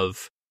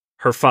of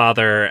her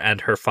father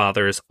and her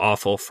father's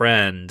awful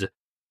friend.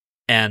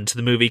 And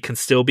the movie can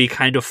still be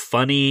kind of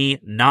funny,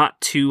 not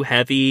too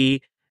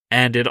heavy,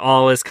 and it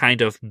all is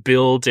kind of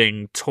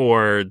building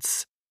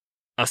towards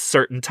a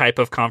certain type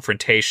of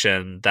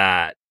confrontation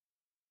that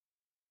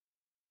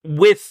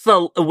with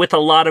a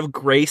lot of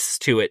grace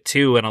to it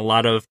too, and a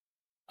lot of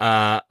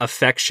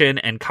affection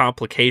and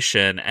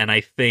complication. And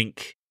I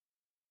think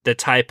the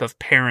type of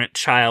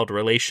parent-child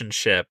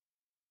relationship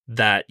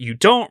that you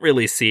don't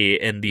really see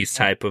in these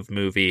type of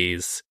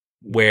movies,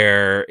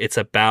 where it's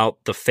about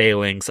the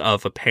failings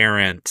of a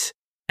parent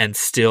and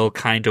still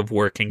kind of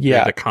working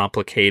through the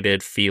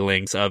complicated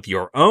feelings of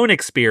your own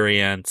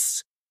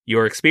experience,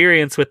 your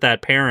experience with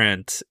that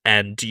parent,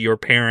 and your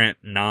parent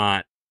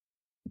not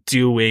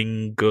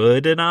doing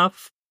good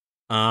enough.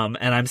 And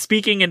I'm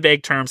speaking in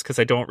vague terms because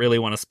I don't really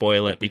want to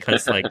spoil it,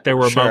 because like there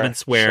were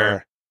moments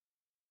where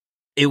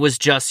it was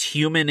just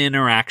human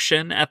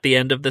interaction at the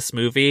end of this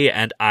movie,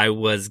 and I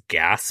was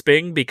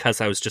gasping because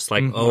I was just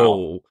like,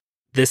 oh,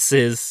 this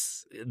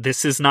is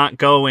not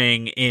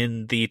going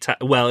in the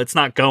it's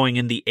not going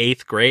in the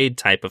 8th grade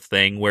type of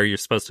thing where you're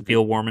supposed to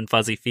feel warm and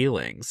fuzzy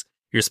feelings.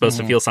 You're supposed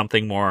to feel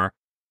something more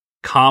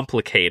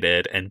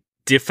complicated and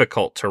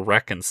difficult to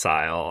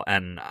reconcile.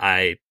 And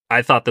I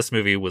thought this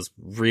movie was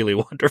really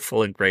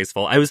wonderful and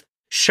graceful. I was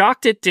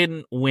shocked it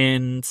didn't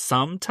win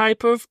some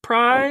type of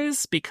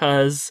prize,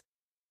 because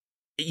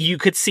you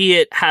could see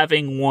it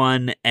having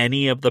won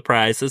any of the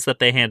prizes that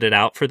they handed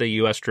out for the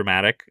U.S.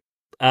 dramatic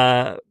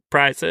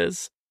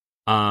prizes.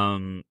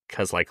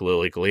 Because like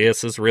Lily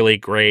Galeas is really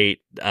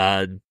great.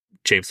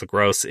 James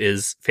LaGrosse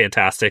is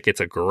fantastic. It's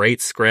a great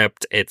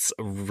script. It's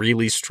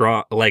really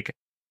strong, like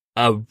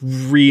a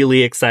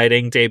really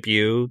exciting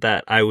debut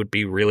that I would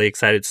be really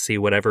excited to see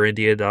whatever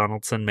India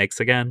Donaldson makes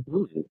again.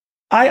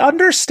 I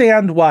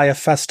understand why a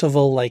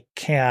festival like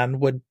Cannes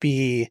would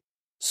be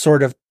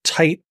sort of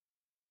tight,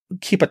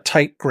 keep a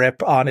tight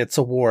grip on its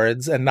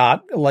awards and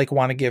not like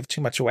want to give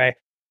too much away.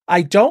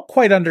 I don't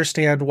quite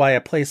understand why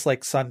a place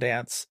like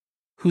Sundance,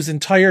 whose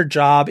entire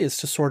job is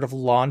to sort of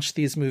launch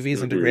these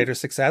movies into greater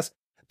success,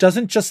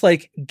 doesn't just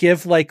like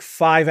give like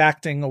 5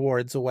 acting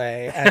awards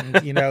away and,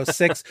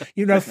 6,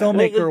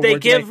 filmmaker awards. They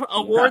give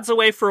awards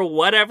away for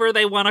whatever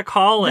they want to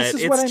call it.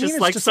 It's just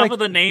like some of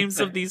the names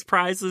of these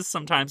prizes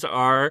sometimes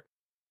are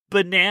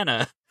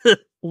banana.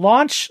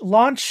 Launch,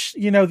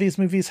 these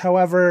movies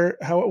whatever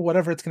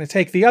it's going to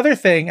take. The other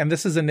thing, and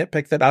this is a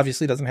nitpick that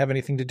obviously doesn't have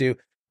anything to do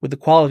with the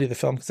quality of the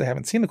film, because I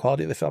haven't seen the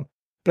quality of the film,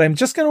 but I'm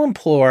just going to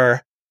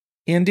implore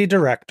indie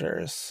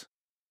directors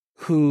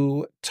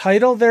who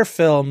title their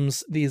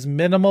films these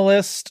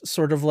minimalist,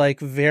 sort of like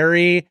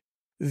very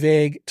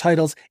vague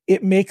titles.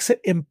 It makes it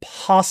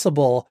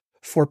impossible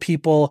for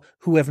people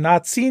who have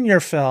not seen your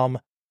film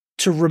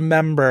to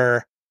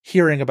remember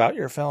hearing about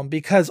your film,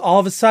 because all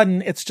of a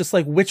sudden it's just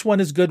like, which one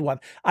is good one?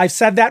 I've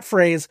said that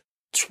phrase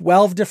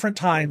 12 different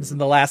times in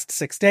the last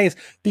 6 days,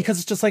 because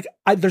it's just like,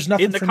 there's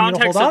nothing in the for me to hold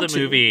on to. context of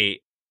the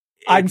movie.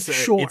 I'm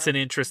sure it's an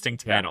interesting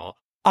title.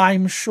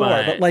 I'm sure,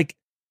 but like,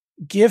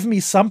 give me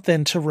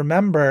something to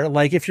remember.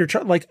 Like, if you're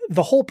like,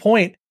 the whole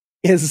point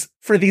is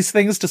for these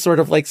things to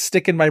sort of like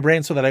stick in my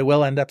brain so that I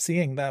will end up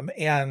seeing them.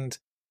 And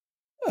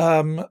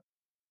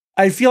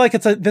I feel like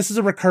this is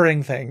a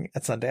recurring thing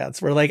at Sundance,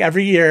 where like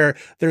every year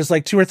there's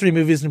like 2 or 3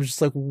 movies and I'm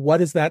just like,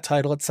 what is that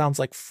title? It sounds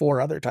like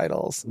 4 other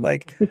titles.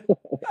 Like,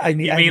 I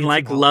need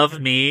like Love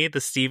Me, the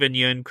Stephen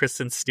Yeun,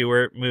 Kristen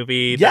Stewart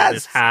movie that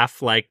is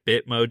half like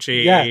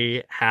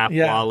Bitmoji, half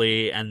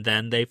Wall-E, and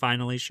then they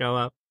finally show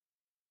up.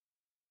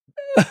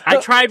 I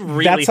tried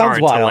really hard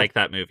to like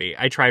that movie.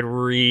 I tried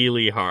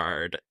really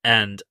hard,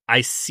 and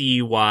I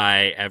see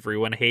why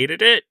everyone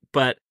hated it,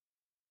 but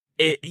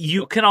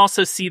you can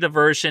also see the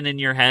version in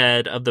your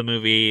head of the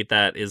movie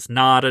that is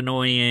not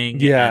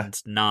annoying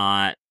and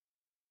not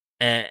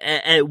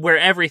where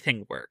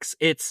everything works.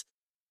 It's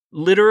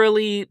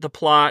literally the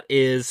plot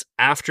is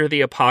after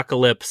the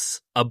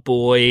apocalypse, a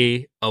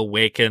boy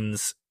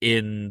awakens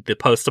in the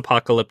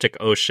post-apocalyptic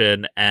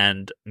ocean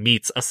and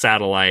meets a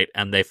satellite,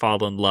 and they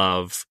fall in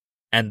love,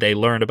 and they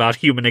learn about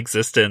human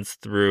existence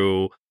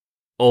through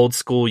old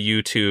school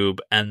YouTube,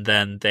 and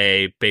then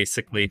they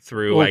basically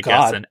through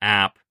guess an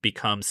app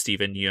become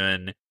Steven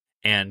Yeun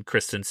and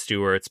Kristen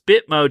Stewart's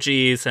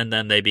Bitmojis, and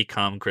then they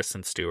become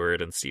Kristen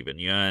Stewart and Steven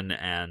Yeun,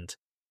 and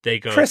they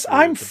go. Chris,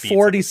 I'm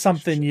 40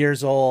 something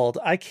years old.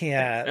 I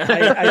can't.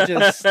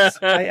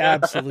 I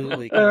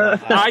absolutely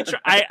can't.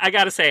 I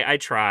gotta say, I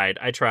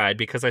tried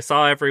because I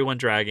saw everyone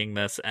dragging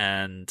this,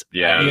 and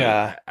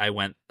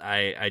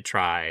I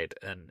tried,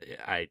 and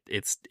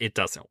it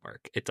doesn't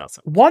work. It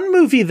doesn't. One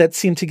movie that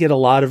seemed to get a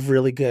lot of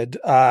really good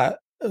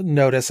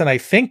notice, and I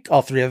think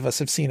all three of us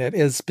have seen it,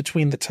 is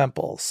Between the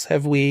Temples.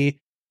 Have we?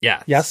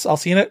 Yeah. Yes, all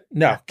seen it?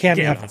 No, Cam,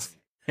 you haven't.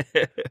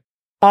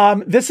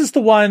 This is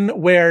the one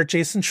where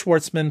Jason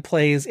Schwartzman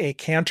plays a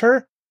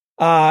cantor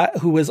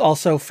who is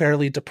also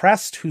fairly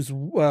depressed, who's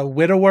a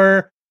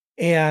widower,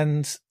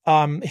 and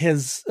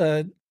his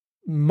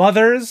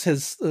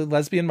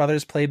lesbian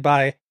mother's played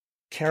by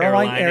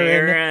Caroline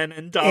Aaron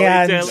and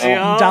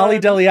Dolly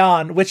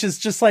DeLeon, which is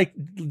just like,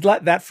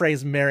 let that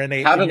phrase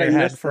marinate in your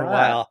head for a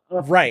while.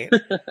 Right.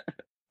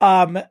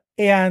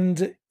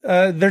 And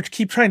they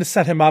keep trying to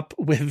set him up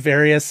with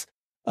various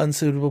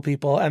unsuitable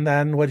people. And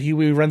then what he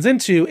runs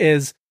into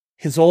is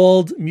his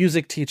old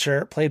music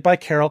teacher, played by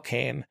Carol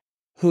Kane,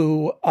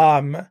 who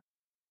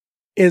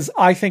is,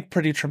 I think,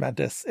 pretty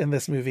tremendous in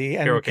this movie.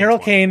 And Carol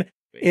Kane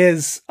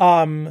is,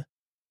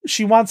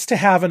 she wants to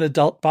have an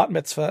adult bat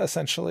mitzvah,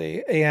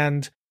 essentially.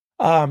 And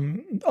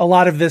a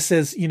lot of this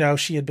is,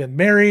 she had been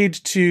married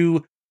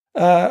to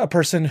a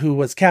person who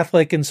was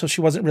Catholic, and so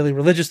she wasn't really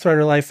religious throughout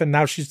her life. And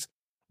now she's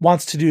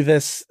wants to do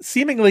this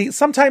seemingly,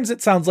 sometimes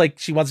it sounds like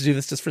she wants to do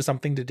this just for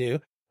something to do,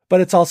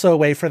 but it's also a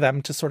way for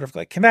them to sort of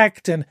like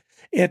connect, and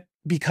it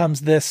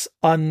becomes this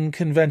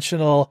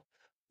unconventional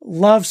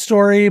love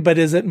story, but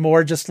is it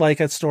more just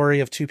like a story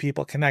of two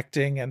people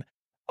connecting? And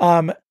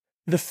the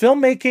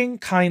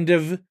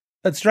filmmaking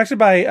it's directed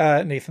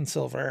by Nathan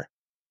Silver.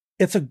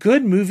 It's a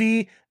good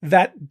movie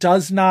that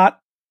does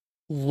not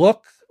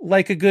look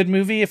like a good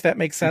movie, if that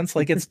makes sense.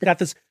 Like, it's got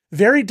this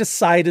very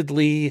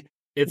decidedly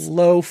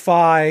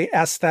lo-fi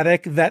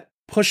aesthetic that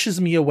pushes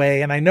me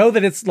away, and I know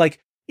that it's like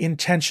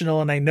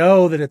intentional, and I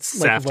know that it's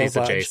like Safdie's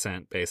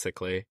adjacent,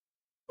 basically.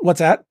 What's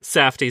that?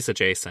 Safdie's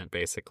adjacent,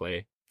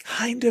 basically.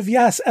 Kind of,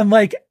 yes. And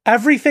like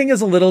everything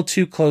is a little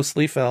too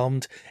closely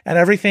filmed, and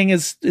everything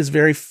is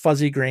very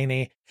fuzzy,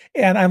 grainy.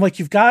 And I'm like,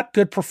 you've got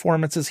good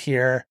performances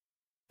here.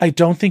 I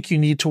don't think you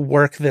need to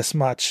work this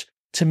much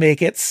to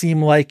make it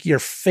seem like you're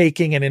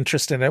faking an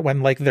interest in it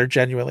when like they're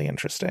genuinely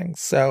interesting.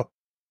 So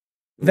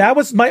that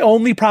was my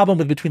only problem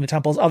with Between the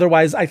Temples.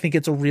 Otherwise, I think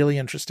it's a really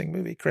interesting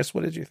movie. Chris,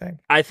 what did you think?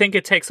 I think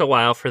it takes a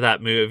while for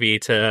that movie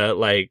to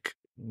like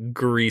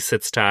grease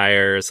its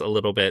tires a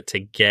little bit to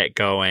get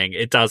going.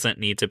 It doesn't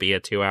need to be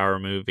a 2-hour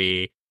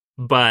movie.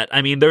 But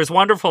I mean, there's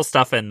wonderful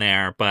stuff in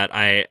there, but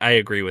I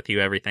agree with you.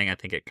 Everything. I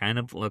think it kind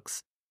of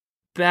looks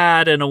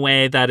bad in a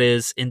way that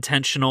is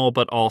intentional,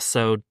 but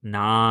also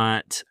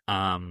not.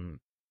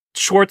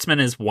 Schwartzman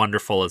is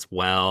wonderful as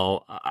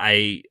well.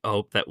 I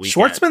hope that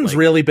Schwartzman's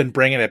really been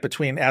bringing it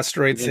between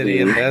Asteroid City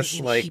and this.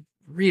 He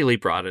really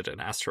brought it in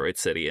Asteroid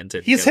City, and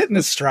he's hitting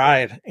his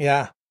stride.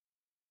 Yeah.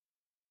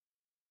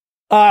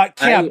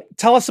 Cam,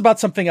 tell us about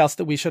something else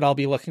that we should all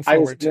be looking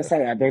forward to. I was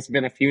going to say, there's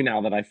been a few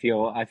now that I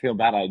feel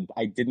bad.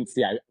 I didn't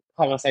see. I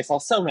promise I saw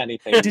so many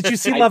things. Did you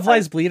see Love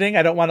Lies Bleeding?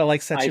 I don't want to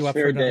like set you up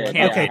for another one.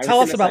 Okay, tell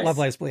us about Love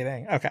Lies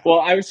Bleeding. Okay. Well,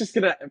 I was just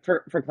gonna,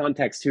 for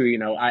context too.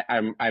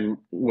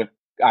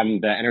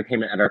 I'm the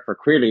entertainment editor for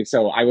Queerly,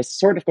 so I was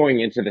sort of going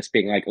into this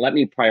being like, let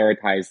me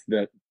prioritize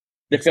the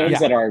films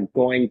that are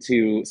going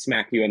to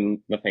smack you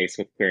in the face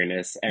with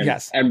queerness,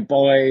 and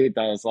boy,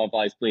 does Love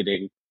Lies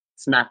Bleeding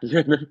smack you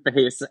in the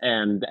face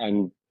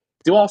and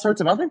do all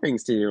sorts of other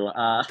things to you.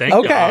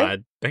 Thank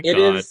God. It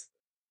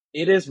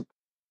is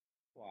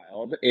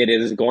wild. It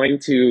is going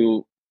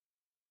to,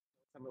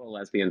 some of the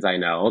lesbians I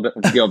know that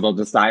feel they'll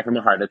just die from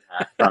a heart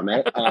attack from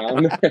it.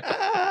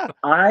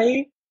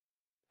 I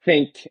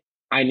think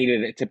I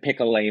needed it to pick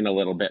a lane a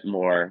little bit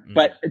more,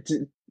 but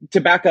to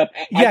back up.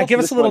 Give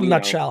us a little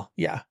nutshell.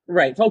 Yeah.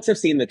 Right. Folks have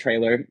seen the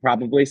trailer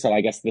probably, so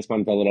I guess this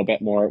one's a little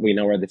bit more, we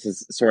know where this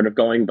is sort of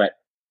going, but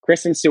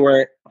Kristen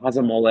Stewart has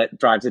a mullet,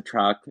 drives a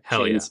truck,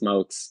 chain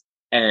smokes,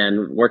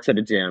 and works at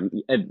a gym.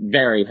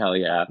 Very hell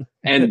yeah.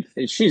 And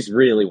she's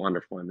really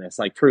wonderful in this.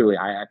 Like, truly,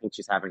 I think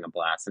she's having a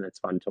blast, and it's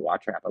fun to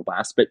watch her have a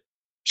blast. But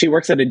she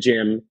works at a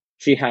gym.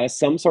 She has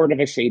some sort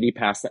of a shady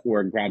past that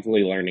we're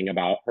gradually learning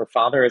about. Her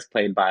father is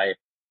played by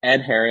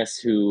Ed Harris,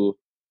 who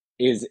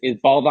is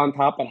bald on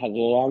top but has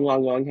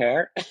long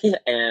hair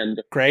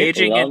and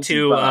aging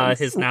into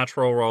his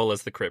natural role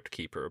as the crypt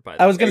keeper. By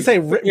the I was going to say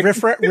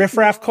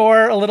riffraff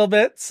core a little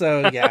bit.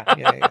 So yeah.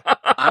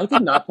 I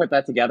did not put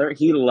that together.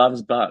 He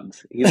loves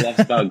bugs. He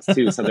loves bugs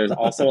too. So there's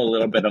also a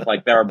little bit of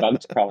like, there are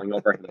bugs crawling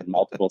over him in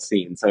multiple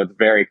scenes. So it's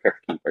very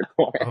crypt keeper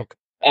core.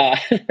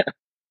 Okay.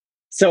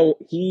 So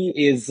he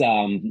is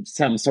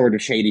some sort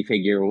of shady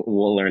figure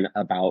we'll learn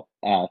about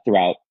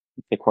throughout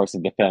the course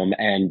of the film.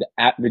 And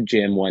at the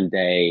gym one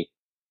day,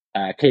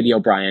 Katie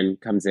O'Brien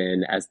comes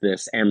in as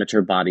this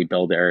amateur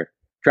bodybuilder,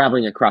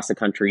 traveling across the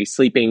country,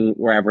 sleeping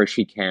wherever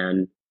she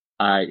can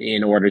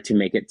in order to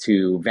make it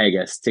to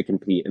Vegas to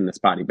compete in this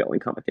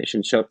bodybuilding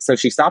competition. So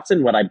she stops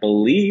in what I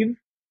believe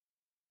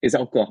is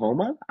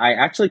Oklahoma. I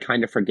actually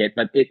kind of forget,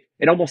 but it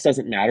almost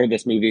doesn't matter.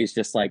 This movie is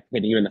just like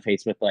hitting you in the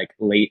face with like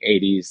late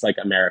 80s, like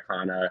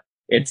Americana.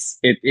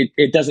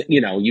 It doesn't,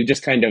 you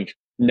just kind of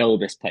know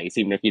this place,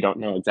 even if you don't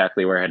know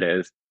exactly where it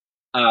is.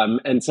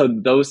 And so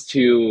those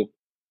two,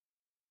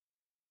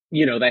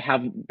 they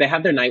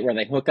have their night where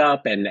they hook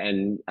up,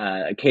 and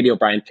Katie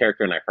O'Brien's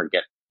character, and I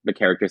forget the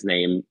character's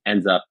name,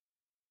 ends up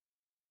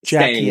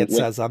Jackie, it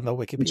says on the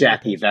Wikipedia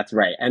Jackie, page. that's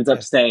right. Ends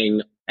up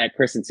staying at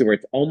Kristen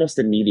Stewart's almost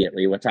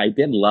immediately, which I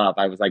did love.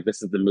 I was like,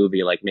 this is the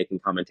movie, like, making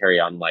commentary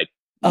on, like,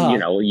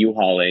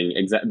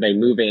 U-hauling. They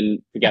move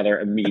in together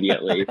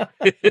immediately.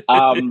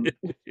 And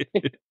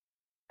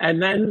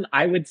then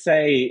I would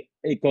say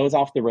it goes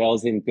off the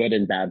rails in good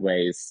and bad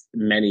ways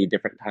many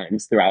different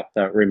times throughout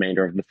the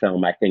remainder of the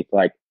film. I think,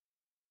 like,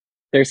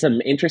 there's some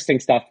interesting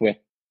stuff with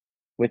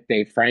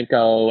Dave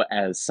Franco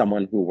as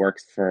someone who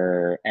works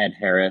for Ed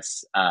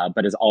Harris,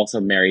 but is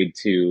also married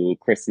to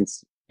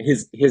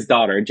his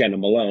daughter, Jenna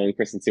Malone,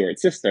 Kristen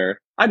Stewart's sister.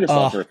 I just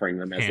love referring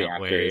to them as the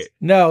actors. Wait.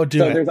 No,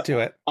 do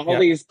it. All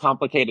these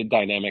complicated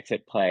dynamics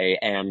at play,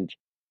 and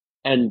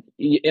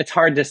it's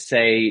hard to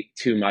say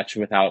too much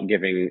without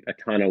giving a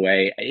ton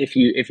away. If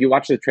you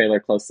watch the trailer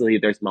closely,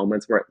 there's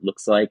moments where it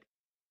looks like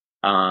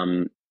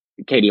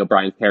Katie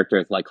O'Brien's character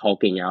is like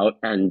hulking out,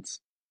 and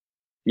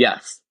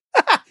yes.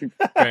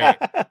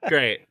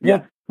 Great.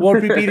 Yeah,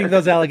 won't be beating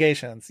those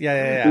allegations.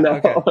 Yeah.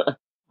 No.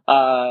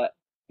 Okay.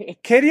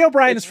 Katie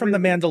O'Brien is from The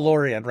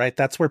Mandalorian, right?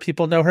 That's where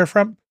people know her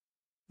from,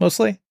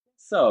 mostly.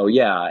 So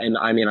yeah, and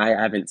I mean, I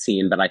haven't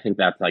seen, but I think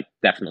that's like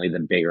definitely the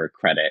bigger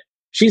credit.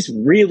 She's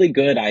really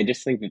good. I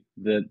just think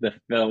that the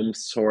film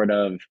sort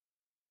of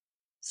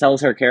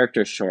sells her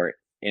character short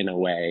in a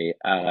way,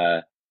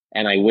 and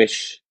I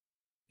wish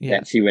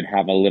that she would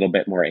have a little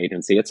bit more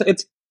agency.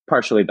 It's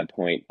partially the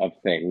point of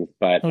things,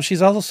 but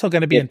she's also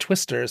going to be in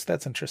Twisters.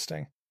 That's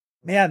interesting.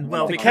 Man,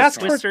 the cast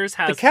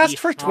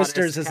for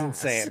Twisters is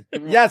insane.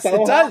 Yes,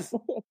 it does.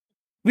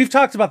 We've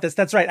talked about this.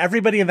 That's right.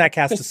 Everybody in that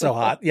cast is so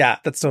hot. Yeah,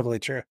 that's totally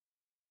true.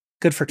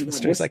 Good for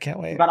Twisters. I can't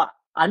wait. But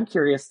I'm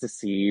curious to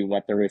see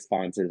what the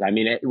response is. I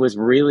mean, it was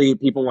really,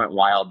 people went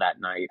wild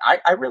that night.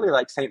 I really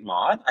like Saint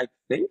Maud. I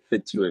think the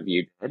two of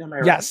you did. Am I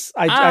right? Yes,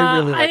 I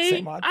really like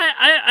Saint Maud.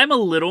 I'm a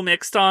little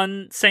mixed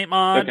on Saint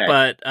Maud,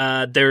 but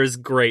there's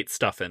great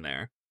stuff in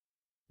there.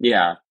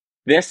 Yeah.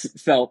 This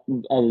felt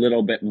a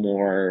little bit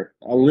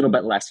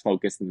less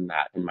focused than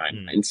that in my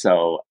mind.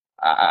 So,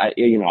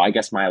 I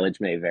guess mileage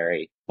may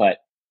vary, but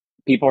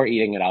people are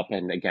eating it up,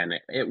 and again,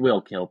 it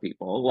will kill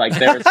people. Like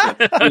there's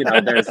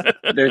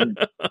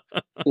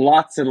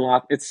lots and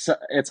lots. It's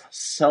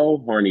so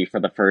horny for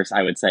the first,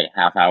 I would say,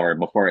 half hour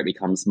before it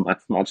becomes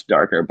much, much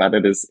darker, but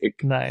it is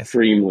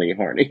extremely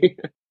horny.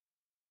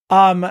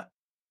 So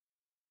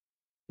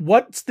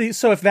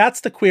if that's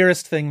the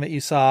queerest thing that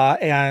you saw,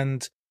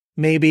 and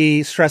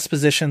maybe Stress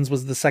Positions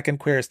was the second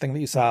queerest thing that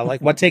you saw,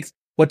 like what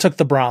took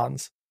the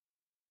bronze?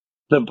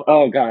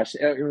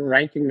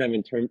 Ranking them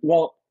in terms,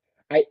 well,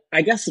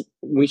 I guess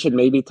we should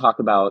maybe talk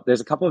about,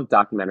 there's a couple of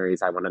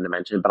documentaries I wanted to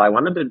mention, but I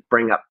wanted to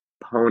bring up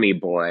Pony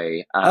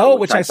Boy.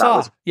 Which I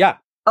saw. Yeah.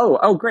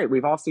 Oh, great.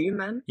 We've all seen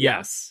then?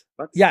 Yes.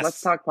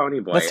 Let's talk Pony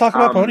Boy. Let's talk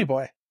about Pony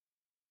Boy.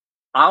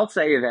 I'll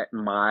say that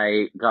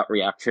my gut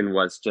reaction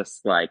was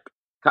just like,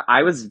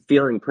 I was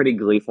feeling pretty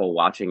gleeful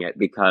watching it,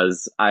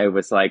 because I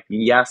was like,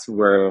 yes,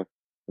 we're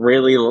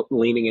really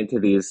leaning into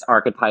these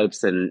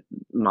archetypes and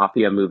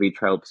mafia movie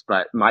tropes,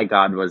 but my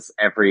God, was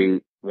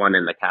everyone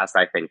in the cast,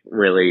 I think,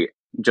 really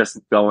just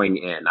going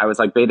in. I was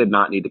like, they did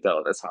not need to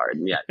go this hard,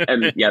 and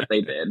yet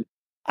they did.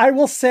 I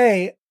will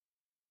say,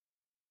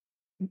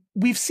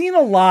 we've seen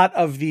a lot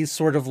of these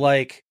sort of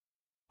like,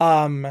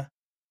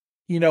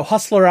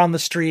 hustler on the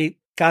street,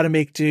 got to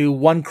make do,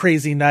 one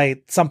crazy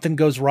night, something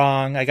goes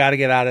wrong, I got to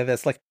get out of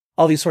this, like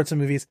all these sorts of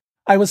movies.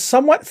 I was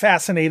somewhat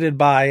fascinated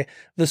by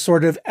the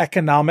sort of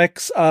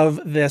economics of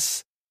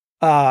this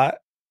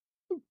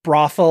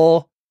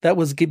brothel that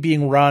was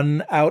being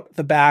run out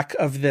the back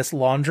of this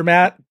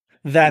laundromat.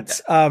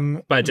 That's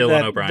by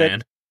Dylan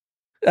O'Brien.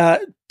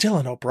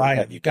 Dylan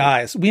O'Brien, you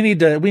guys, we need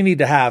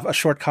to have a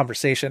short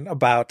conversation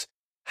about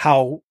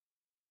how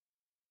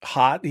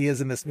hot he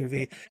is in this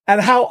movie, and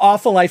how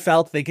awful I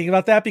felt thinking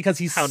about that, because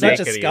he's such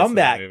a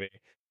scumbag.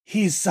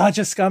 He's such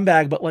a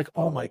scumbag, but like,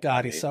 oh my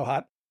God, he's so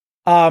hot.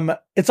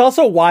 It's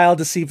also wild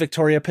to see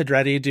Victoria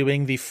Pedretti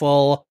doing the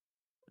full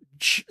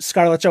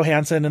Scarlett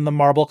Johansson in the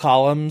Marble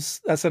Columns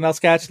SNL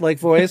sketch like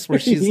voice, where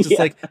she's just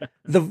like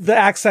the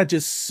accent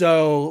is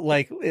so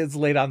like, it's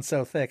laid on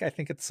so thick. I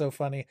think it's so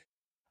funny.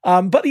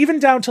 But even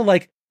down to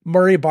like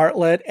Murray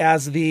Bartlett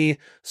as the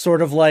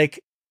sort of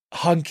like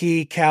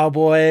hunky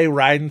cowboy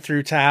riding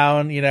through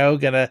town,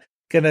 gonna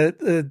gonna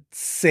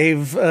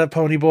save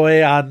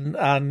Ponyboy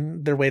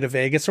on their way to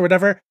Vegas or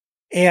whatever.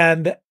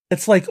 And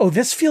it's like, oh,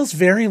 this feels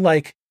very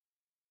like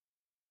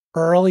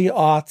early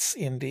aughts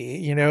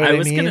indie. You know what I mean? I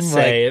was gonna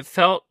say, it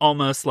felt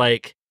almost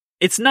like,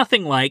 it's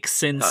nothing like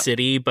Sin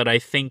City, but I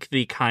think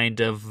the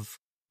kind of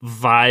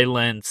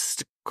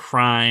violence,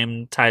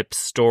 crime type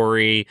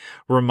story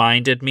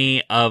reminded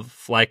me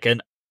of like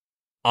an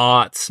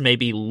aughts,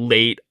 maybe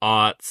late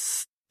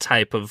aughts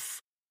type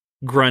of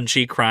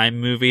grungy crime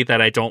movie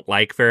that I don't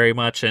like very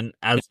much, and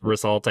as a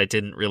result I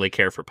didn't really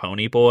care for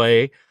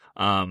Ponyboy.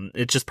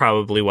 It just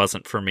probably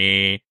wasn't for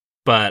me.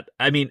 But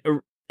I mean,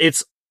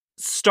 it's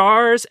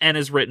stars and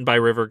is written by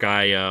River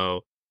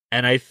Gaio,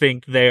 and I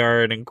think they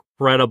are an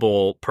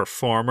incredible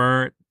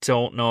performer.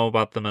 Don't know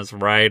about them as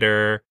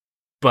writer,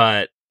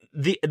 but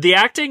the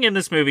acting in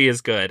this movie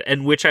is good,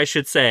 and which I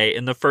should say,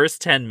 in the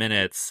first 10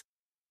 minutes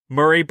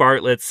Murray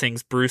Bartlett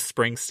sings Bruce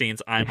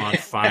Springsteen's "I'm on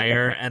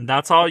Fire," and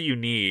that's all you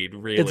need,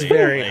 really. It's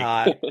very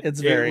hot. It's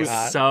very hot.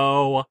 It was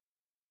so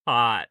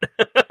hot.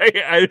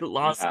 I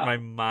lost my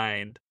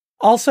mind.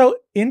 Also,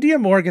 India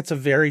Moore gets a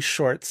very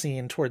short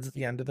scene towards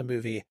the end of the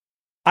movie.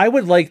 I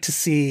would like to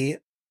see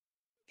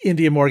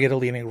India Moore get a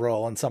leading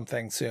role in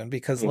something soon,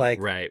 because like,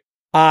 right.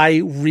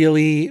 I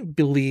really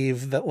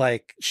believe that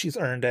like she's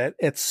earned it.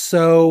 It's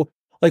so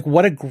like,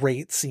 what a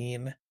great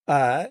scene.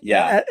 A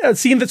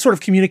scene that sort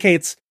of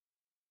communicates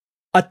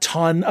a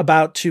ton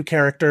about two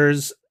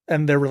characters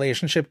and their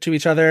relationship to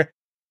each other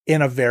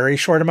in a very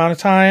short amount of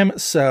time.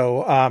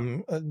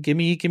 So give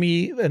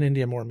me an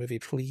India Moore movie,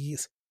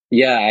 please.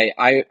 Yeah,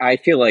 I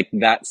feel like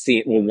that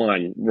scene, well,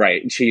 one,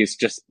 right, she's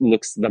just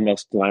looks the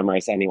most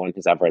glamorous anyone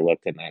has ever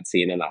looked in that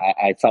scene. And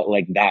I felt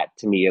like that,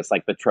 to me, is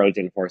like the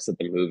Trojan horse of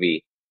the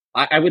movie.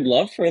 I would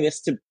love for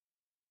this to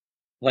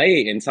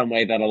play in some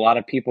way that a lot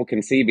of people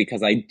can see,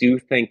 because I do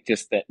think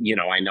just that, you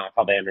know, I know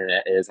how the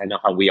internet is. I know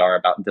how we are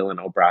about Dylan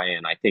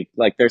O'Brien. I think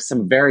like there's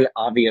some very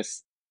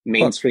obvious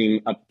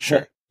mainstream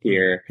sure.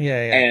 here.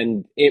 Yeah.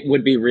 And it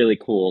would be really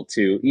cool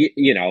to,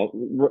 you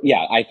know,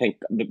 I think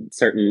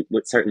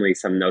certainly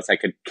some notes I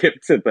could give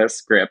to the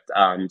script.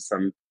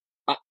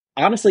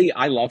 Honestly,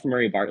 I love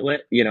Murray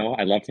Bartlett. You know,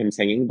 I loved him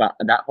singing, but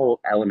that whole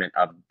element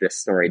of this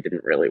story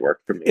didn't really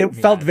work for me. It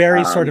felt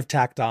very sort of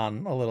tacked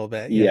on a little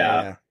bit.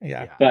 Yeah.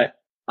 But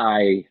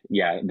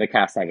the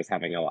cast I was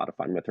having a lot of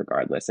fun with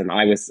regardless. And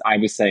I was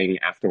saying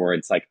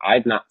afterwards, like,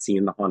 I've not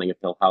seen The Haunting of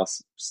Hill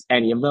House,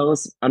 any of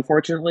those,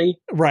 unfortunately.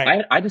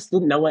 Right. I just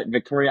didn't know I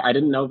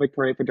didn't know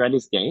Victoria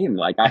Pedretti's game.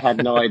 Like, I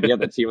had no idea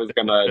that she was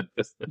gonna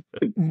just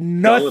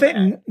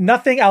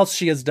nothing else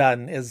she has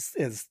done is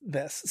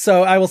this.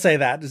 So I will say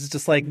that it's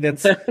just like,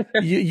 that's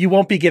you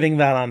won't be getting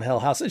that on Hill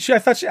House. I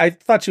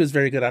thought she was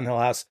very good on Hill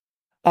House.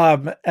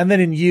 And then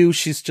in You,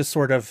 she's just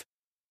sort of,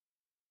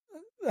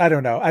 I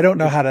don't know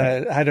how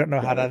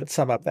to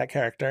sum up that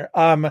character.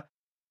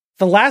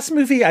 The last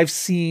movie I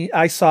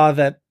saw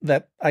that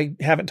I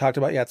haven't talked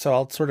about yet, so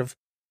I'll sort of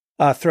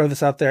throw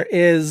this out there,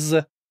 is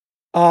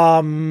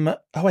I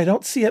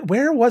don't see it.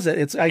 Where was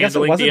it? I guess it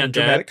wasn't in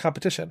Dramatic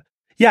Competition.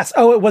 Yes.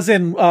 Oh, it was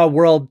in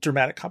World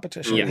Dramatic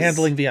Competition. Yes.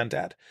 Handling the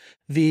Undead.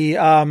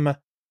 The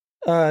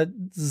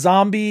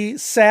zombie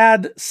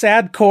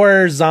sad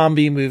core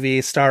zombie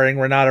movie starring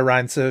Renata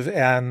Reinsov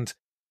and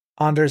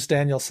Anders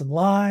Danielsen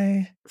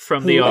Lai,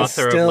 from the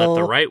author of Let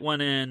the Right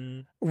One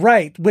In.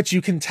 Right, which you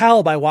can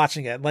tell by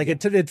watching it. Like,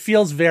 it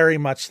feels very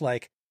much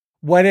like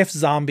What If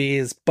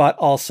Zombies, but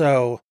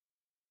also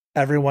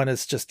everyone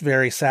is just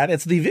very sad.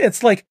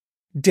 It's like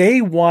day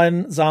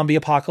one zombie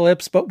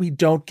apocalypse, but we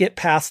don't get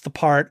past the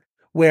part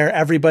where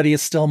everybody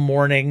is still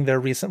mourning their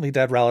recently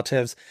dead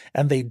relatives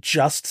and they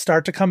just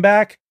start to come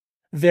back.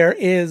 There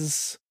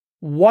is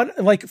one,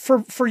 like,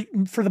 for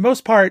the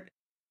most part,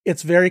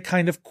 it's very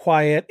kind of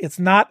quiet. It's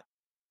not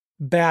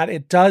bad.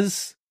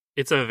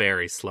 It's a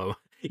very slow.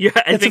 Yeah,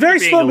 it's a very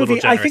slow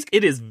movie. I think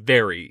it is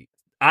very.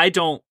 I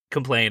don't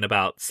complain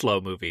about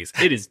slow movies.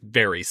 It is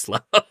very slow.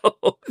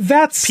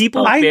 That's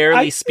people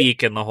barely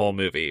speak in the whole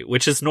movie,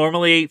 which is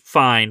normally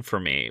fine for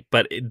me,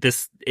 but it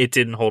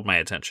didn't hold my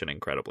attention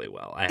incredibly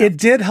well. It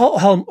did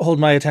hold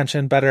my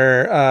attention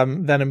better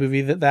than a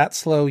movie that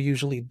slow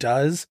usually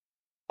does.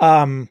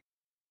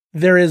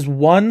 There is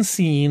one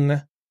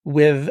scene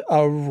with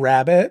a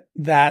rabbit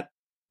that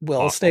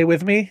will stay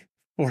with me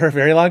for a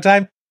very long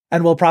time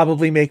and will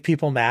probably make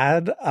people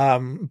mad.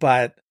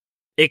 But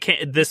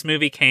this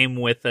movie came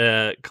with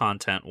a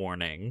content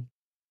warning.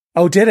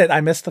 Oh, did it?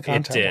 I missed the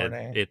content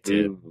warning. It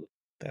did.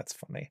 That's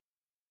funny.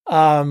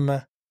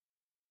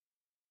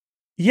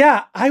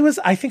 Yeah,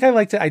 I think I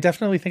liked it. I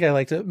definitely think I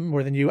liked it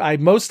more than you. I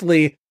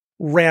mostly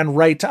ran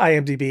right to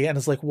IMDb and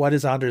was like, what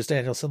is Anders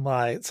Danielsen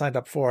Lai signed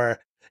up for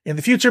in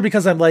the future?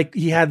 Because I'm like,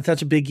 he had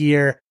such a big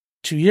year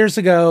 2 years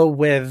ago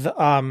with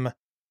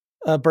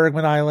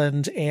Bergman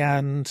Island,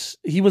 and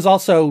he was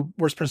also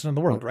Worst Person in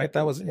the World, right?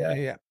 That was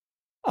yeah.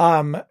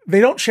 They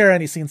don't share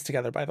any scenes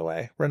together, by the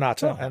way,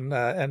 Renata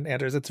and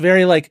Anders. It's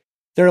very like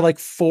they're like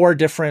 4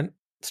 different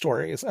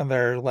stories, and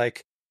they're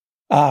like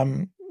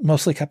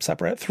mostly kept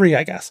separate. 3,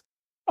 I guess.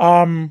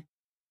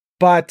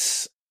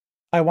 But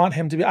I want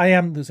him to be. I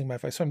am losing my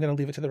voice, so I'm going to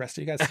leave it to the rest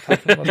of you guys to talk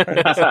for the most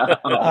part.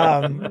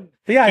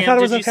 But yeah, I thought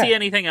it was okay. Did you see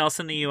anything else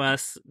in the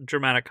U.S.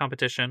 dramatic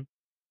competition?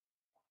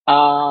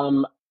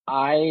 I'm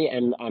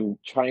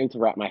trying to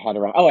wrap my head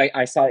around. Oh,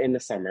 I saw In the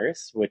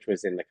Summers, which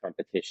was in the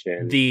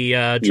competition.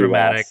 The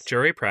dramatic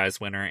jury prize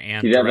winner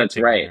and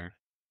directing winner.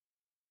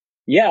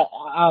 Yeah,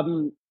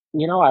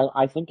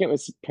 I think it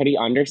was pretty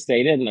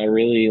understated, and I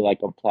really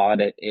applaud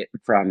it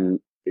from,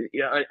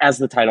 as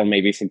the title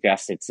maybe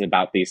suggests, it's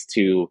about these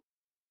two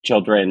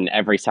children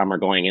every summer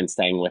going and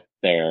staying with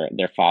their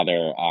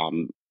father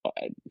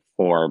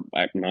for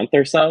a month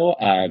or so,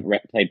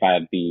 played by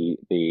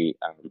the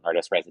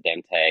artist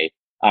Residente,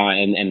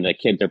 and the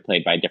kids are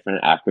played by different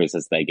actors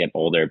as they get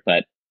older.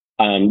 But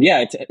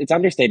it's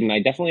understated, and I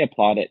definitely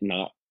applaud it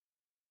not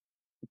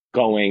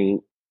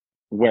going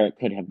where it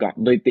could have gone,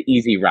 like the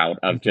easy route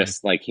of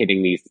just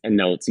hitting these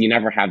notes. You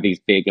never have these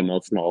big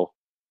emotional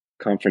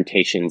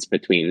confrontations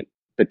between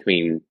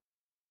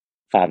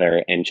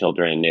father and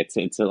children. It's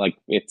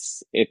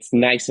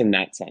nice in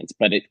that sense,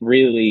 but it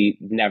really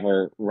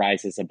never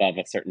rises above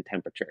a certain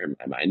temperature in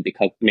my mind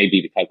because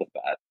of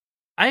that.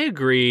 I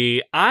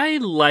agree. I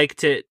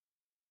liked it.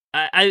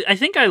 I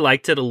think I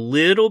liked it a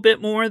little bit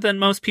more than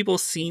most people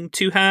seem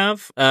to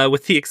have,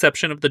 with the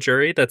exception of the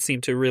jury that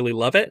seemed to really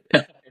love it.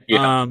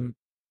 Yeah.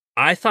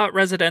 I thought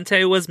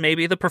Residente was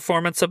maybe the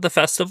performance of the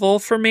festival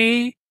for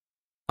me.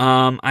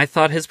 I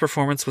thought his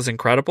performance was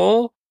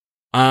incredible.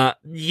 I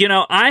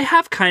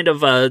have kind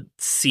of a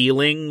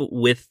ceiling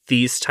with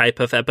these type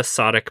of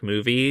episodic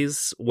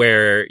movies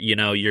where,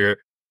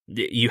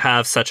 you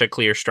have such a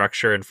clear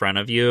structure in front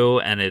of you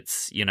and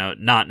it's,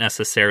 not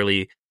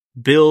necessarily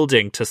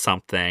building to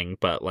something,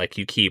 but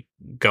you keep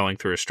going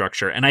through a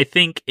structure. And I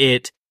think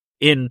it,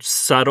 in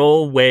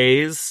subtle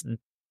ways,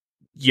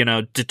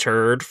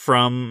 deterred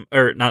from,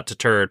 or not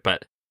deterred,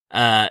 but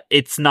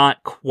it's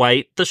not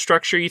quite the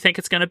structure you think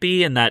it's going to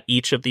be, and that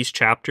each of these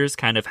chapters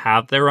kind of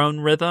have their own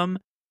rhythm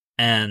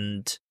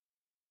and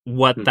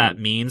what that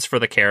means for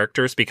the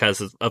characters,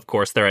 because of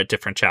course they're at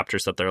different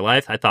chapters of their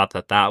life. I thought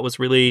that was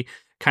really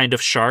kind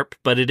of sharp,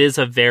 but it is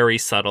a very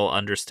subtle,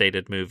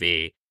 understated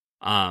movie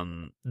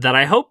that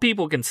I hope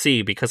people can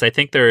see, because I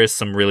think there is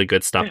some really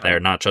good stuff there,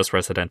 not just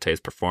Residente's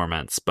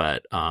performance,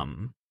 but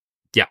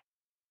yeah.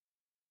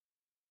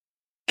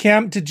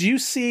 Cam, did you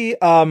see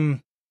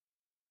Presence,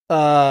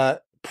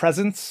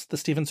 the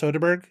Steven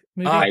Soderbergh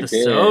movie? I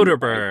did.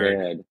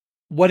 Soderbergh.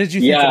 What did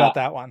you think about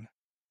that one?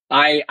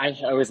 I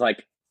was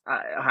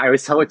I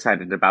was so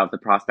excited about the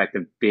prospect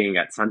of being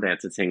at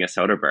Sundance and seeing a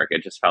Soderbergh.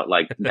 It just felt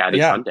like Daddy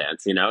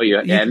Sundance, You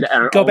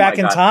go back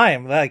in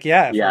time, for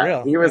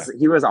real.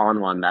 He was on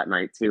one that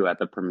night too at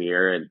the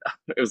premiere, and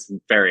it was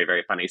very,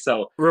 very funny.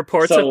 So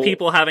reports of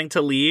people having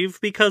to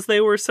leave because they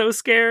were so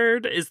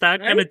scared. Is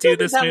that going to do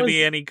this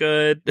movie any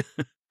good?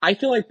 I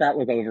feel like that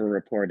was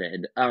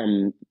over-reported.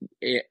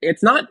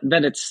 It's not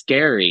that it's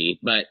scary,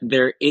 but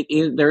there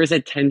is a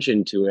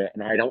tension to it,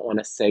 and I don't want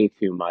to say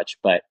too much,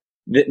 but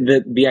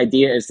the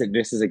idea is that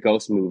this is a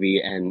ghost movie,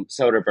 and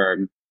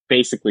Soderbergh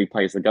basically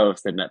plays the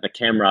ghost, and that the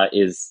camera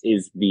is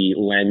the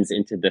lens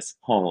into this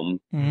home.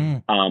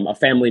 A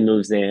family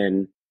moves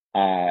in.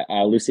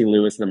 Lucy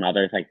Liu is the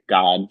mother. Thank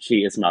God she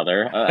is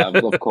mother,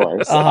 of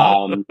course.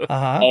 And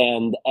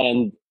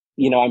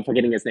I'm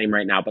forgetting his name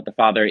right now, but the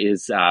father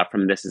is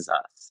from This Is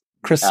Us.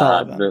 Chris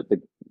Sullivan.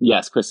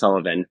 Yes, Chris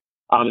Sullivan.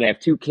 They have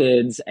two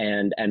kids,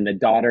 and the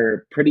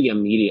daughter pretty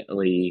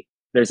immediately.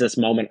 There's this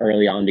moment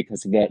early on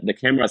because the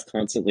camera is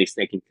constantly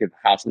snaking through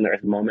the house, and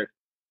there's a moment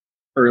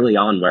early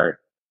on where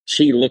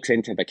she looks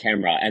into the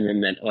camera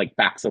and then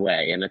backs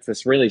away, and it's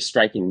this really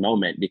striking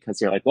moment because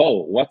you're like,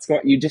 whoa, what's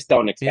going? You just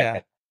don't expect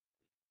it.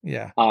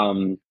 Yeah.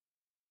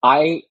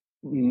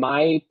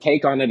 My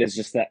take on it is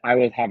just that I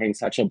was having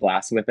such a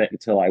blast with it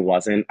until I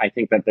wasn't. I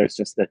think that there's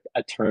just a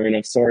turn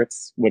of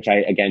sorts, which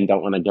I, again,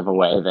 don't want to give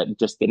away, that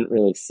just didn't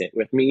really sit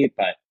with me.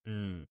 But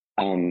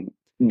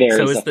there's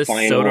so is this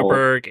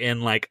Soderbergh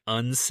in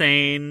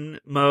unsane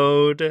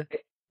mode?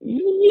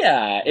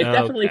 Yeah, it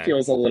definitely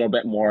feels a little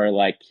bit more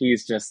like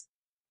he's just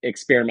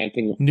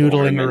experimenting with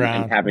noodling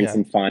around and having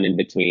some fun in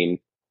between.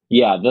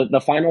 Yeah, the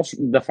final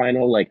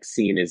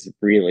scene is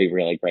really,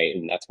 really great,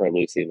 and that's where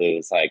Lucy Liu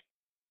is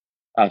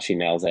she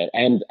nails it.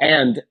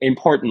 And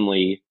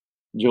importantly,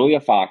 Julia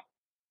Fox,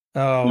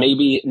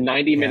 maybe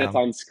 90 minutes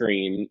on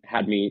screen,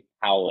 had me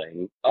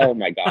howling. Oh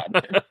my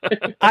God.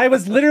 I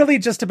was literally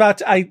just about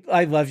to,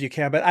 I love you,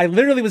 Cam, but I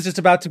literally was just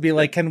about to be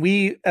like, can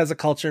we as a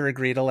culture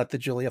agree to let the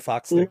Julia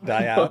Fox thing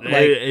die out?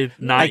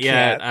 Not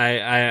yet.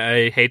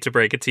 I hate to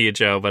break it to you,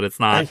 Joe, but it's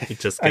not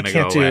just going to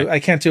go away.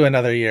 I can't do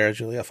another year of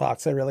Julia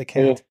Fox. I really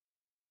can't.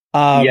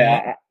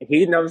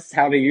 He knows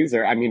how to use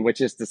her. I mean, which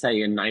is to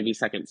say in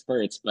 90-second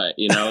spurts, but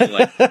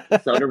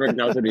Soderbergh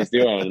knows what he's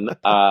doing.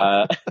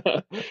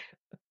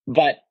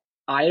 But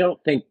I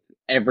don't think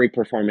every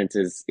performance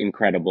is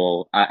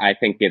incredible. I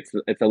think it's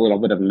a little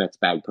bit of a mixed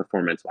bag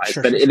performance wise,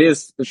 but it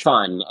is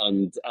fun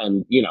and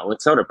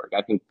it's Soderbergh.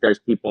 I think there's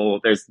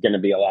going to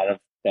be a lot of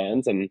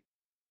fans, and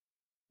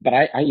But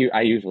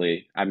I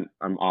usually I'm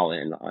all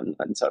in on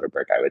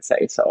Soderbergh, I would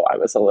say. So I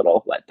was a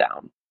little let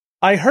down.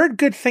 I heard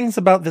good things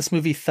about this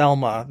movie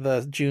Thelma,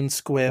 the June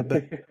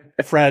Squibb,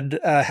 Fred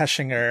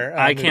Heschinger.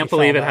 I can't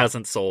believe Thelma. It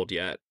hasn't sold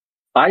yet.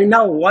 I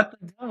know, what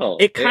the hell?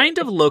 It kind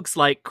of looks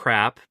like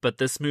crap, but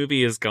this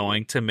movie is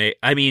going to make...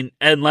 I mean,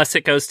 unless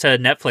it goes to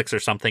Netflix or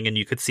something and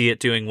you could see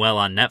it doing well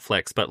on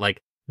Netflix, but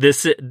like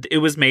this,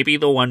 it was maybe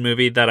the one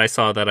movie that I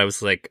saw that I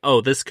was like, oh,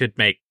 this could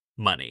make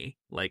money.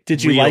 Like,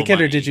 did you like it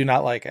or did you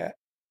not like it?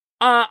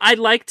 I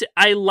liked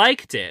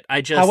it. I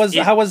just...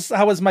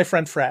 How was my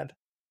friend Fred?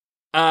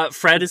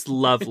 Fred is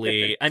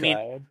lovely. I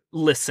mean,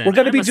 listen, we're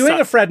going to be doing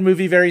a Fred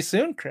movie very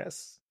soon,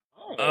 Chris.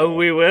 Oh,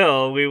 we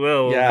will. Yeah.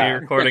 We'll be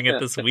recording it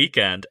this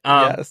weekend.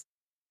 Yes.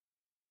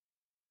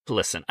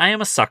 Listen, I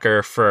am a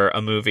sucker for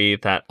a movie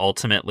that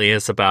ultimately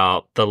is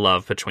about the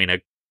love between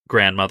a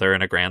grandmother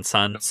and a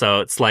grandson.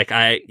 So it's like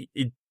I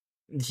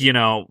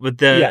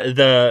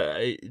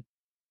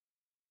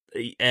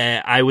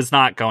was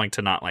not going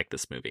to not like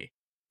this movie.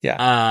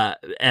 Yeah.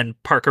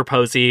 And Parker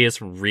Posey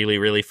is really,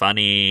 really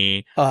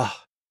funny.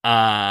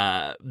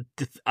 Obviously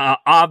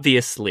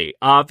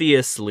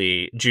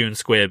June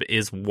Squibb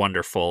is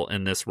wonderful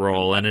in this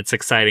role, and it's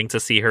exciting to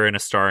see her in a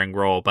starring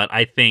role. But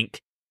I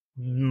think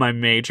my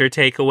major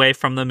takeaway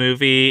from the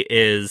movie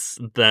is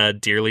the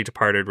dearly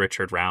departed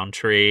Richard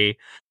Roundtree,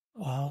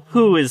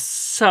 who is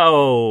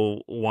so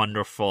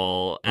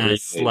wonderful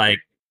as like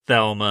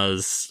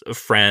Thelma's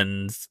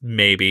friend,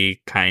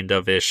 maybe kind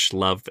of ish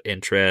love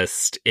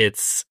interest.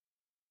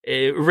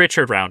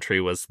 Richard Roundtree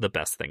was the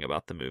best thing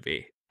about the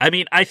movie. I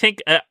mean, I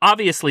think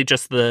obviously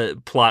just the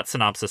plot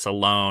synopsis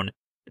alone,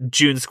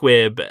 June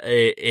Squibb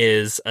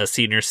is a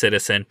senior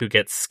citizen who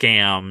gets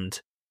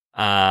scammed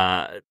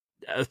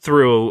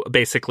through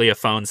basically a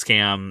phone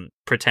scam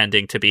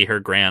pretending to be her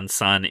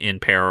grandson in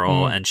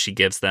peril, and she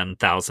gives them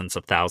thousands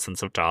of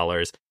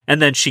dollars.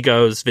 And then she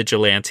goes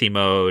vigilante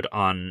mode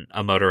on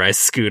a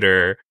motorized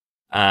scooter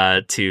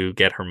to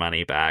get her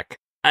money back.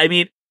 I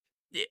mean,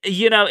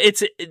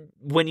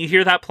 when you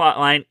hear that plot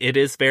line, it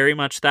is very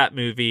much that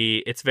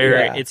movie. It's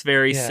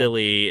very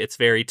silly. It's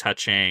very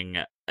touching.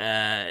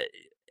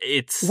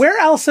 Where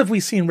else have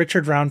we seen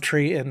Richard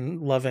Roundtree in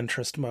love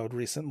interest mode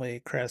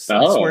recently, Chris?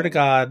 I swear to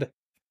God.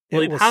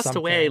 Well, he passed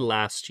away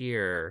last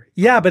year.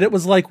 Yeah, but it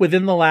was like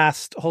within the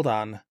last... Hold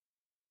on.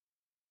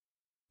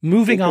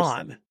 Moving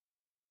On.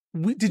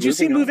 Did you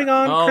see Moving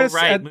On, Chris? Oh,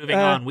 right, Moving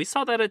On. We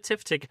saw that at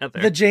TIFF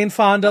together. The Jane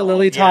Fonda,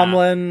 Lily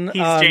Tomlin.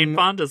 He's Jane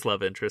Fonda's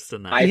love interest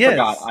in that. I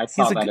forgot. I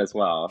saw that as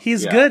well.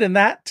 He's good in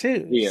that,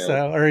 too.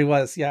 Yeah. Or he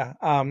was, yeah.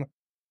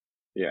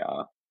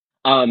 Yeah.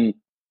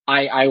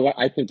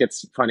 I think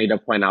it's funny to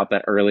point out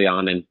that early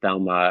on in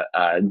Thelma,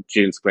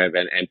 June Squibb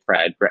and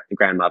Fred,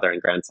 grandmother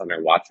and grandson,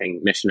 are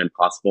watching Mission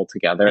Impossible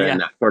together,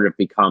 and that sort of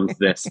becomes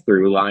this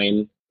through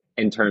line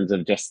in terms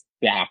of just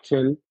the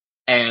action.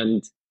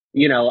 And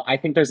I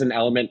think there's an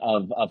element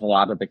of a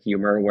lot of the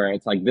humor where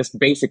it's like, this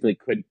basically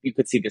you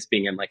could see this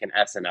being in like an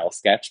SNL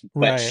sketch,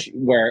 but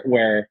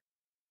where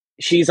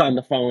she's on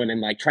the phone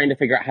and like trying to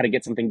figure out how to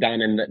get something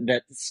done, and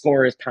the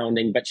score is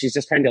pounding, but she's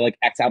just trying to like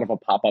X out of a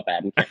pop-up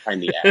ad and can't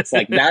find the X.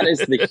 Like, that is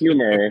the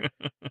humor.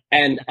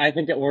 And I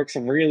think it works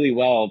really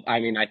well. I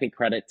mean, I think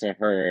credit to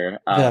her.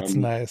 That's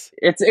nice.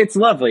 It's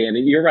lovely. And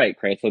you're right,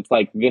 Chris. It's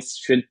like, this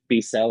should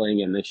be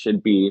selling and this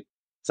should be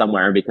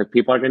somewhere because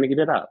people are going to get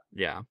it up.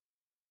 Yeah.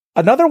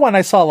 Another one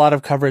I saw a lot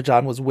of coverage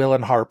on was Will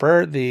and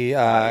Harper,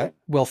 the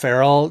Will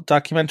Ferrell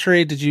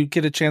documentary. Did you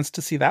get a chance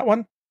to see that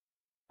one?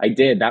 I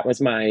did. That was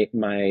my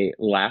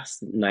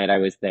last night I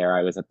was there.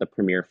 I was at the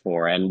premiere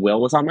for, and Will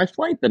was on my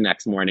flight the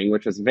next morning,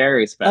 which was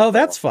very special. Oh,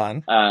 that's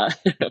fun.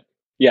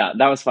 Yeah,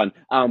 that was fun.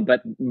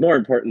 But more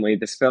importantly,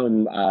 this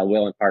film,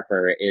 Will and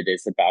Harper, it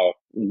is about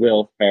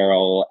Will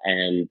Ferrell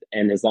and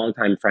his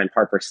longtime friend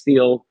Harper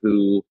Steele,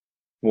 who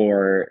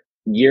for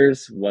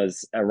years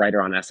was a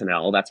writer on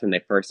SNL. That's when they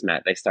first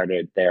met. They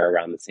started there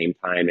around the same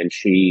time, and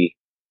she,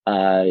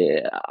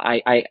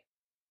 I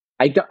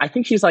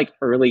think she's like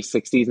early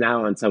 60s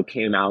now, and so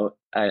came out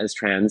as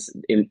trans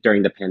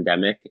during the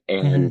pandemic.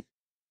 And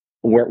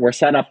we're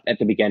set up at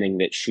the beginning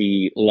that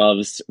she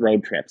loves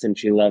road trips and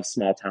she loves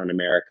small town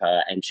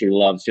America, and she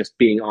loves just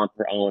being on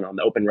her own on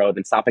the open road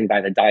and stopping by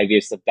the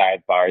diviest of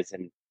dive bars.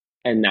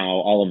 And now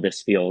all of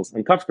this feels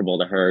uncomfortable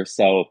to her.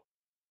 So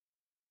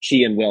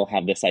she and Will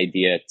have this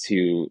idea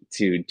to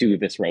do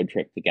this road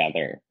trip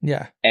together.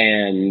 Yeah.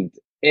 And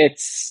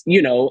it's,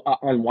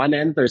 on one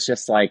end, there's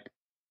just like,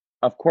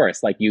 of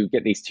course, like, you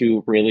get these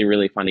two really,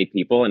 really funny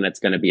people, and it's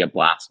going to be a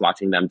blast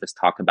watching them just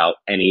talk about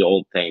any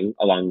old thing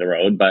along the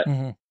road. But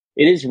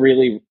it is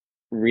really,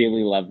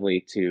 really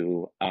lovely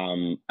to,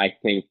 I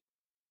think,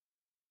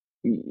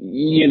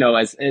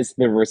 as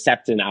the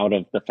reception out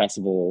of the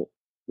festival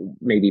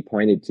maybe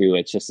pointed to,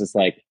 it's just as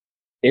like,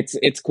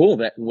 it's cool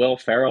that Will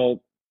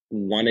Ferrell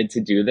wanted to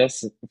do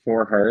this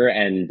for her,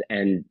 and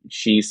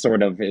she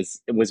sort of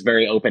was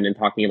very open in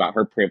talking about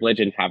her privilege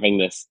and having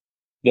this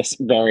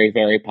very,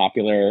 very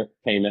popular,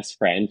 famous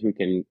friend who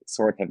can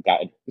sort of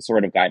guide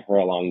her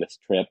along this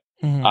trip.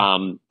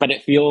 But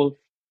it feels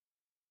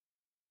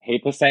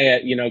hate to say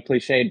it,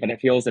 cliched, but it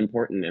feels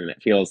important, and it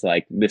feels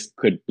like this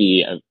could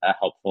be a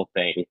helpful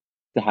thing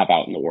to have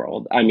out in the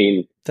world. I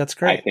mean, that's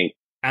great. I think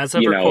as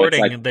of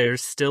recording,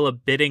 there's still a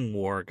bidding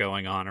war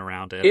going on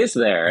around it. Is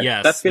there?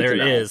 Yes, that's good there to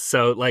know. is.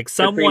 So like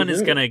someone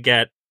is going to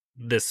get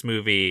this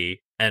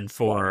movie and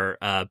for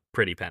a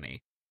pretty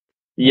penny.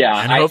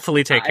 Yeah. And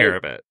hopefully take care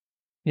of it.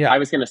 Yeah. I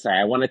was going to say,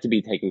 I want it to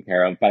be taken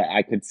care of, but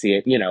I could see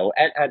it,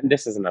 and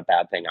this isn't a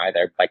bad thing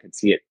either, but I could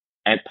see it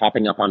and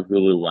popping up on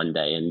Hulu one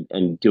day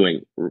and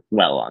doing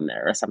well on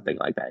there or something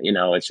like that.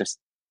 It's just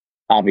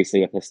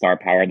obviously with the star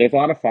power. There's a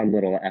lot of fun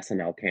little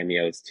SNL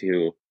cameos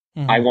too.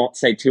 Mm-hmm. I won't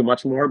say too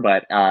much more,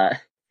 but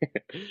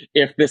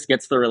if this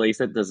gets the release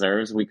it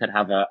deserves, we could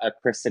have a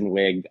Kristen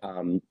Wiig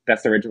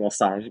Best Original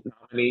Song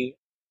nominee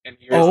in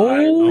years time.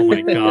 Oh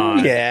my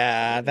god!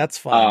 Yeah, that's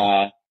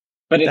fun.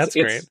 But that's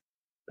great.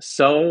 It's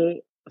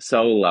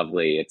so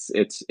lovely.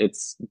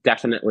 It's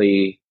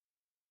definitely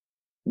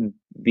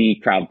the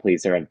crowd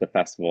pleaser of the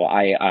festival.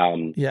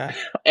 Yeah.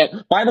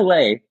 And by the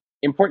way,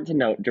 important to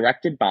note,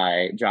 directed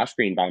by Josh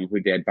Greenbaum, who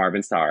did Barb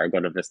and Star,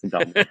 Go to Vista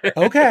Del Mar.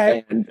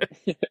 Okay. And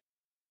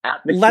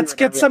let's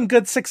get some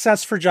good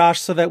success for Josh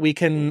so that we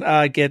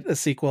can get a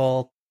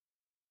sequel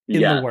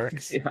in the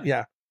works.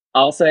 Yeah.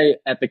 I'll say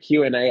at the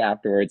Q&A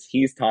afterwards,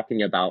 he's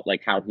talking about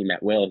like how he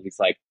met Will. He's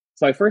like,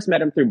 so I first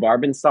met him through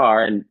Barb and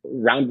Star, and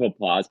round of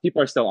applause.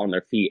 People are still on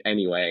their feet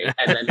anyway.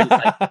 And then he's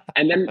like,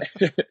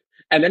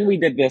 and then we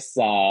did this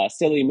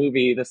silly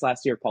movie this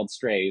last year called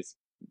Strays.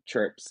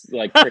 Chirps,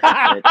 like cricket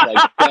chirps,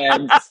 like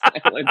dead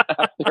silent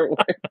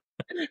afterwards.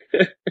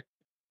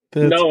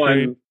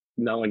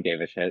 No one gave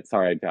a shit.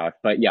 Sorry, Josh.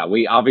 But yeah,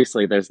 we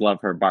obviously there's love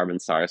for Barb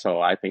and Star,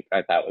 so I think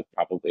that was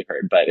probably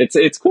heard. But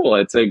it's cool.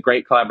 It's a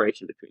great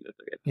collaboration between the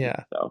three of them.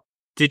 Yeah. So.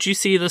 Did you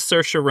see the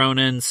Saoirse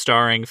Ronan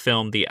starring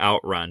film The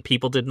Outrun?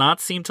 People did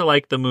not seem to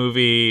like the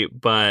movie,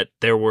 but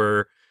there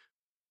were,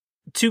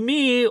 to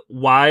me,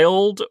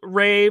 wild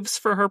raves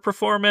for her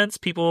performance.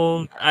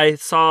 I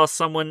saw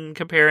someone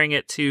comparing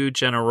it to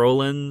Jenna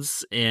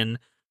Rollins in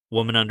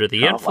Woman Under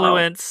the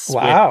Influence.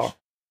 Wow.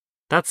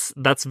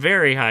 That's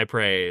very high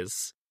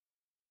praise.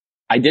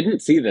 I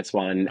didn't see this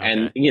one. Okay.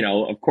 And,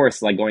 of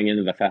course, like going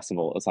into the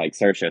festival, it's like,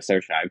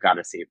 Saoirse, I've got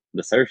to see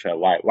the Saoirse.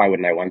 Why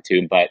wouldn't I want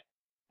to? But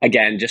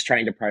again, just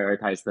trying to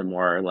prioritize the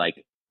more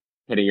like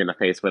hitting you in the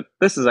face with,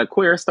 this is a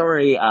queer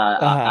story.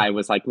 I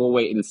was like, we'll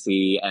wait and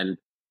see. And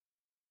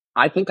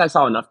I think I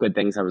saw enough good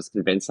things. I was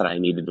convinced that I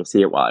needed to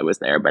see it while I was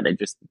there, but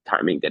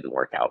timing didn't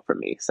work out for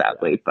me,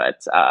 sadly.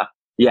 But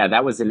yeah,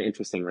 that was an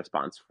interesting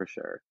response for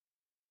sure.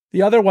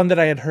 The other one that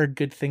I had heard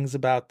good things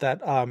about that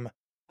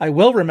I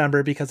will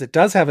remember because it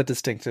does have a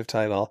distinctive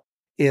title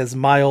is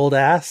My Old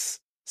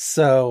Ass.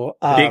 So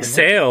big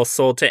sale,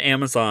 sold to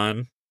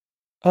Amazon.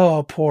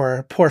 Oh,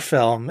 poor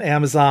that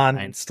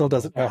Amazon still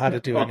doesn't know how to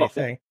do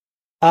anything.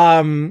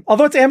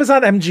 Although it's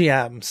Amazon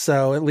MGM,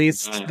 so at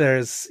least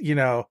there's,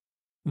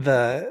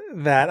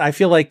 that I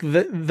feel like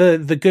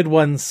the good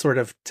ones sort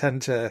of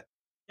tend to.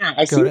 Yeah,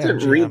 I seem to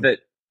read that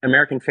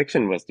American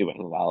Fiction was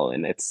doing well,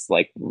 and it's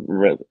like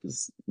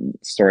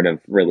sort of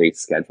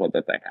release schedule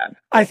that they had.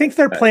 I think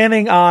they were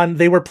planning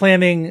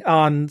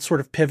on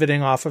sort of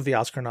pivoting off of the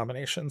Oscar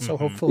nomination, so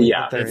hopefully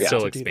they're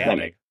still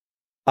expanding.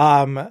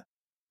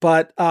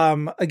 But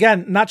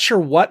again, not sure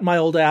what My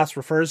Old Ass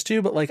refers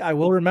to, but like I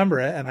will remember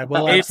it, and I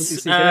will absolutely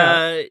seek it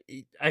out.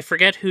 I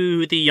forget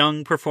who the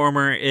young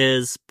performer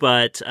is,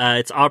 but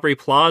it's Aubrey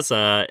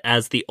Plaza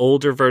as the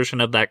older version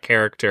of that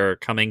character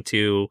coming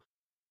to,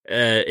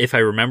 if I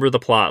remember the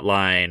plot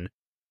line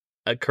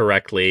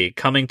correctly,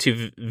 coming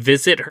to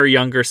visit her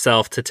younger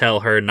self to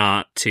tell her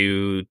not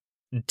to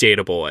date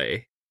a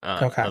boy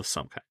of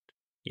some kind.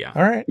 Yeah.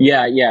 All right.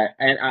 Yeah.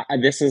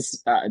 And this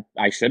is,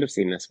 I should have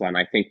seen this one.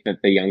 I think that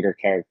the younger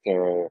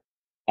character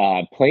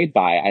played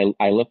by,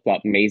 I looked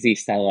up Maisie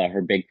Stella.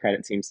 Her big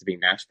credit seems to be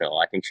Nashville.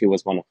 I think she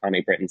was one of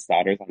Connie Britton's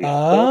daughters on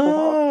Nashville.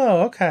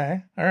 Oh,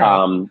 okay. All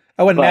right.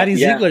 And Maddie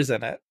Ziegler's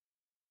in it.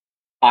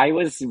 I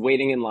was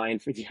waiting in line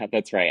for,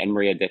 that's right. And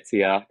Maria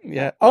Ditzia.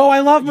 Yeah. Oh, I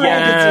love Maria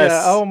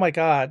Ditzia. Oh my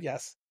God.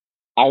 Yes.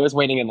 I was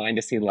waiting in line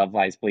to see Love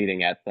Lies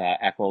Bleeding at the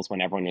Eccles when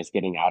everyone was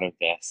getting out of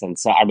this. And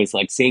so I was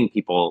like seeing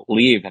people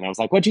leave and I was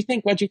like, what'd you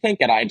think?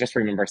 And I just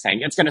remember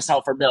saying, it's going to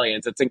sell for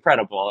millions. It's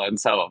incredible. And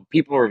so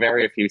people were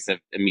very effusive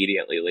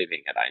immediately leaving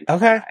it.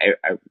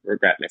 I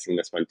regret missing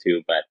this one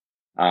too. But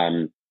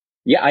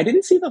yeah, I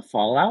didn't see the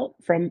fallout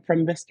from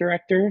this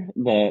director,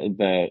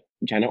 the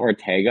Jenna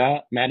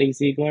Ortega, Maddie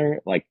Ziegler.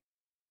 Like,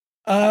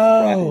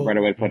 right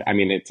away put, I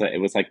mean,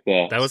 it was like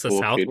that was a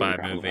South by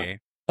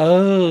movie.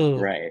 Oh,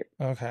 right.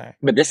 Okay.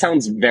 But this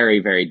sounds very,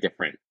 very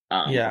different.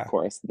 Of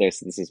course,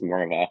 this is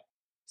more of a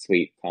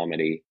sweet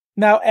comedy.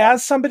 Now,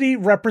 as somebody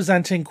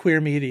representing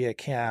queer media,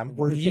 Cam,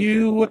 were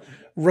you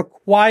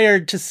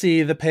required to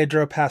see the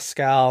Pedro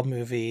Pascal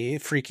movie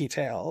Freaky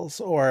Tales,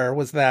 or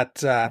was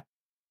that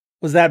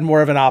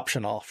more of an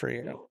optional for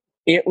you?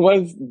 It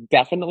was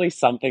definitely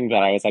something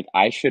that I was like,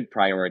 I should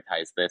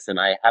prioritize this. And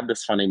I had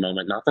this funny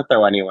moment, not to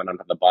throw anyone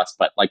under the bus,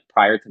 but like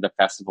prior to the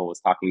festival was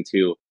talking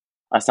to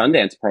a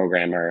Sundance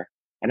programmer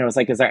And I was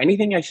like, is there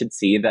anything I should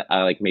see that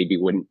I like maybe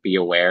wouldn't be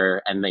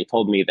aware? And they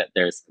told me that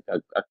there's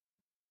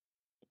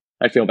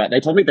I feel bad. They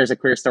told me there's a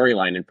queer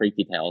storyline in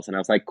Freaky Tales, and I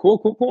was like,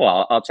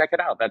 cool. I'll check it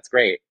out. That's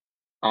great.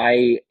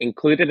 I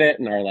included it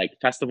in our like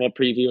festival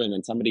preview, and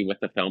then somebody with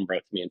the film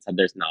wrote to me and said,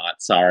 "There's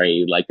not.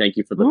 Sorry. Like, thank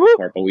you for the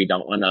support, but we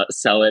don't want to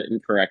sell it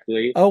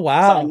incorrectly." Oh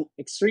wow! So I'm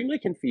extremely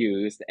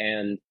confused,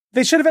 and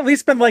they should have at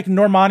least been like,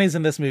 Normani's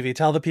in this movie.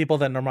 Tell the people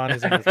that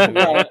Normani's in this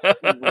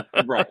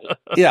movie. right.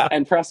 Yeah.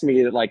 And trust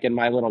me, like in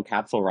my little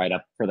capsule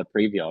write-up for the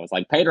preview, I was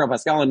like, Pedro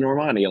Pascal and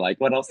Normani, like,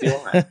 what else do you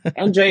want?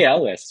 And Jay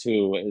Ellis,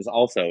 who is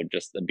also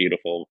just a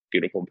beautiful,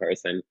 beautiful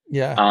person.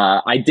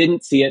 Yeah. I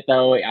didn't see it,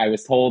 though. I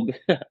was told...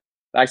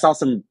 I saw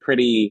some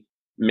pretty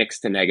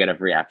mixed to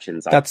negative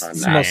reactions. That's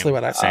mostly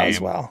what I saw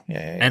as well.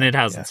 Yeah. And it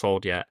hasn't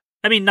sold yet.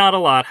 I mean, not a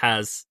lot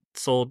has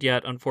sold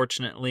yet,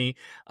 unfortunately.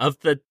 Of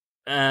the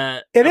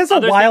it is a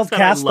wild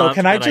cast, though.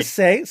 Can I just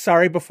say,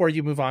 sorry, before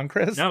you move on,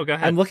 Chris? No, go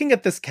ahead. I'm looking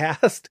at this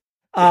cast.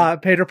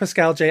 Pedro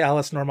Pascal, Jay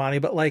Ellis,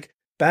 Normani, but like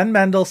Ben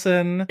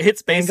Mendelsohn.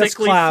 It's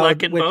basically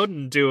Fleck and which,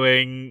 Bowden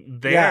doing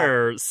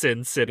their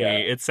Sin City,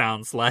 it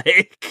sounds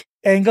like.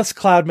 Angus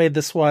Cloud made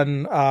this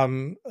one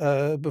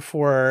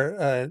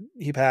before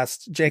he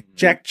passed.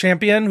 Jack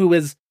Champion, who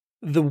is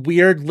the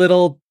weird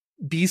little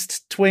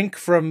beast twink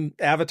from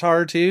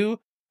Avatar 2.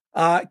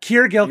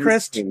 Keir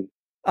Gilchrist,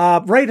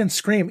 right in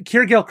Scream.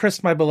 Keir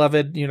Gilchrist, my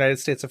beloved United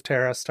States of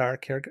Terror star,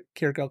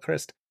 Keir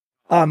Gilchrist.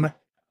 And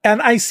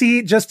I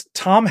see just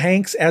Tom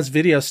Hanks as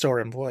video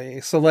store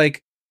employee. So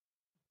like,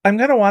 I'm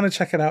going to want to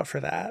check it out for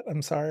that.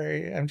 I'm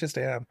sorry. I'm just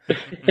am.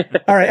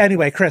 All right.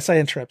 Anyway, Chris, I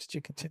interrupted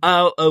you.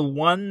 Continue.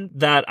 One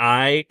that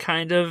I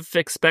kind of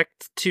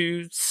expect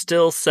to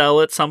still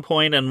sell at some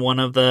point, and one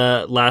of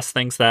the last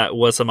things that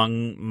was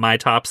among my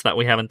tops that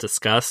we haven't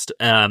discussed,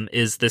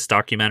 is this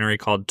documentary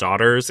called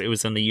Daughters. It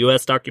was in the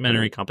U.S.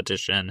 documentary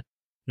competition.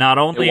 Not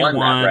only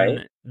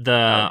won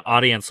the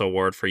audience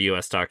award for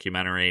U.S.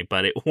 documentary,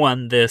 but it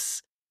won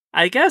this,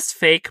 I guess,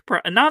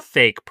 not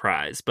fake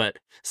prize, but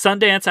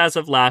Sundance, as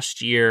of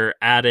last year,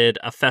 added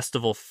a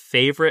festival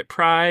favorite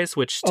prize,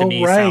 which to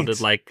me sounded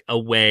like a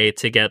way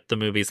to get the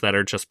movies that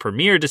are just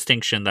premiere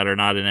distinction, that are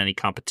not in any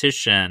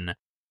competition,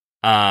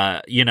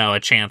 a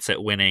chance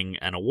at winning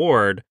an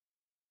award.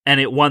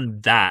 And it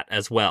won that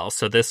as well.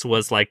 So this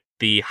was like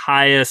the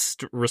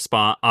highest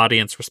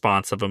audience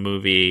response of a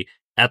movie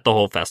at the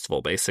whole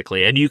festival,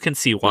 basically. And you can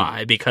see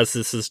why, because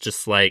this is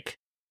just like,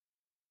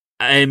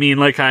 I mean,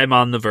 like, I'm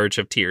on the verge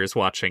of tears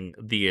watching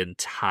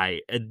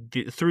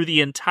through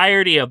the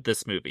entirety of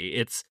this movie.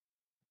 It's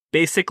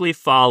basically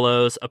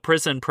follows a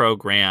prison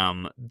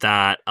program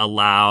that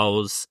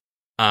allows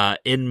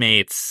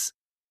inmates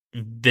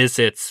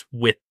visits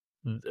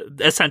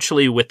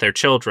essentially with their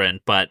children,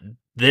 but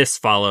this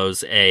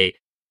follows a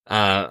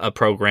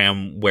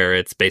program where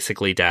it's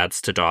basically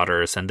dads to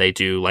daughters, and they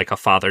do like a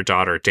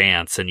father-daughter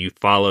dance, and you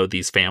follow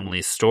these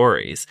families'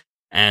 stories.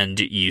 And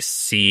you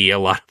see a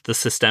lot of the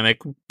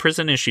systemic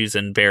prison issues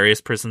in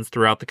various prisons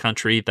throughout the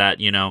country that,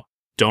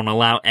 don't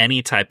allow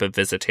any type of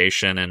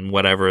visitation, and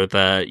whatever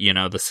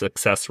the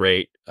success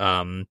rate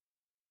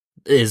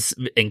is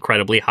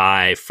incredibly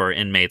high for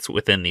inmates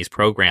within these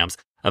programs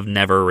of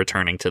never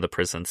returning to the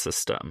prison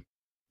system.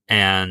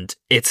 And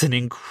it's an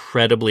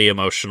incredibly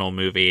emotional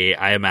movie.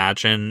 I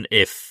imagine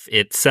if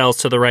it sells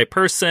to the right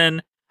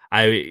person,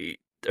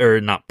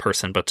 or not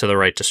person, but to the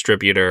right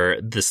distributor,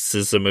 this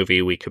is a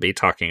movie we could be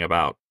talking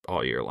about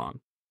all year long.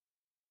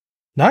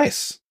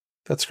 Nice.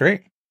 That's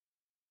great.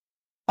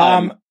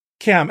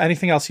 Cam,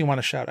 anything else you want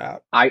to shout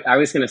out? I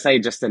was going to say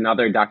just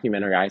another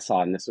documentary I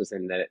saw, and this was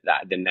in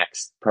the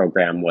next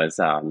program,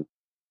 was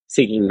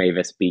Seeking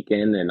Mavis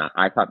Beacon. And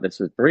I thought this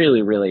was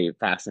really, really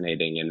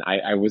fascinating. And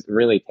I was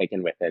really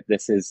taken with it.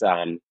 This is,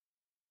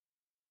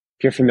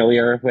 if you're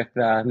familiar with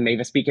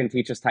Mavis Beacon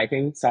teaches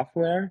typing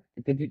software,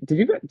 did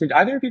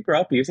either of you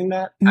grow up using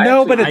that?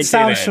 No, but it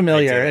sounds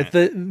familiar.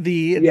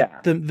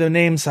 The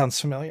name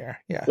sounds familiar.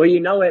 Yeah. Well, you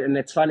know it, and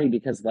it's funny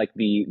because like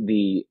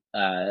the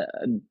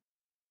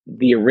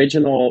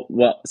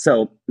original.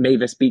 So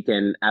Mavis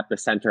Beacon, at the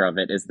center of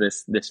it is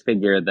this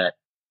figure that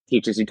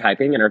teaches you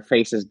typing, and her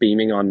face is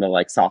beaming on the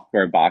like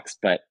software box,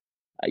 but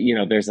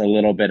there's a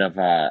little bit of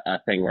a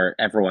thing where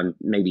everyone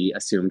maybe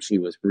assumed she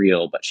was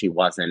real, but she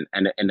wasn't.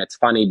 And it's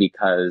funny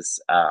because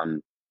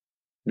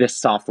this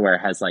software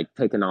has like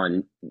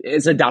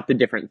is adopted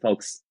different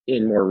folks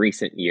in more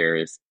recent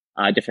years,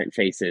 different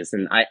faces.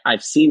 And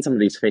I've seen some of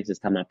these faces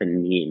come up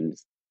in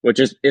memes, which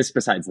is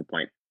besides the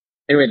point.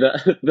 Anyway,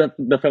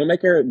 the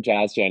filmmaker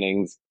Jazz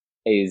Jennings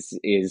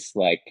is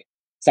like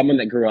someone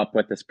that grew up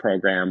with this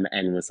program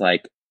and was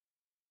like,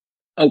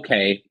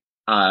 okay,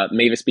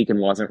 Mavis Beacon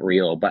wasn't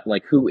real, but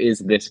like, who is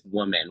this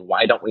woman?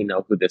 Why don't we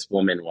know who this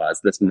woman was,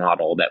 this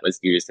model that was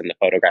used in the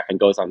photograph? And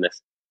goes on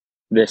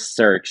this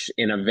search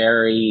in a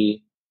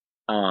very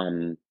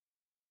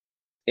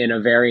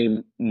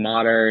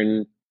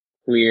modern,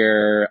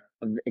 queer,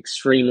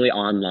 extremely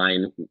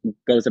online,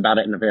 goes about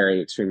it in a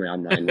very extremely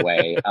online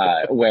way,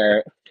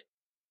 where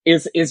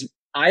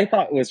I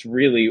thought was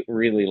really,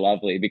 really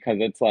lovely, because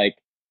it's like,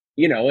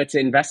 it's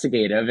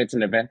investigative. It's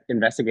an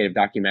investigative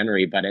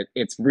documentary, but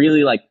it's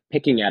really like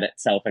picking at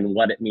itself and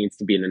what it means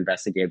to be an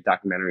investigative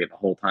documentary the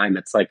whole time.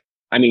 It's like,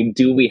 I mean,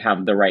 do we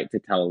have the right to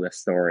tell this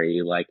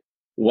story? Like,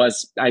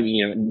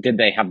 did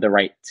they have the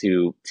right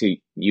to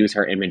use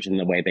her image in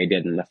the way they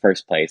did in the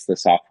first place? The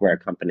software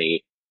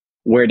company,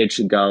 where did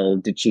she go?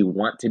 Did she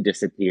want to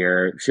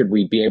disappear? Should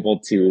we be able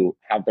to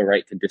have the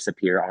right to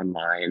disappear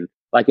online?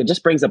 Like, it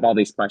just brings up all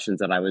these questions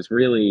that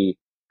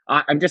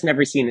I've just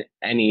never seen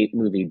any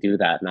movie do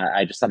that. And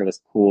I just thought it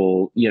was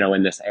cool,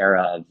 in this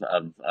era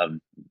of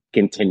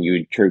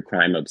continued true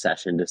crime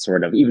obsession to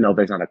sort of, even though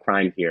there's not a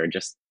crime here,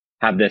 just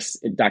have this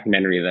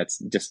documentary that's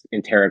just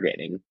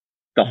interrogating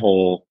the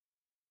whole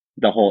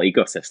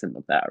ecosystem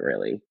of that,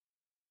 really.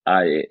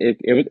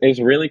 It was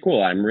really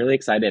cool. I'm really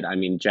excited. I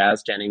mean,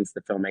 Jazz Jennings,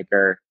 the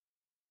filmmaker,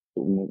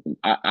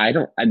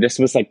 this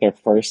was like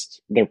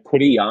they're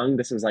pretty young.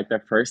 This was like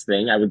their first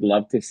thing. I would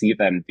love to see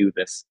them do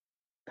this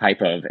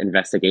type of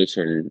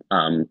investigation,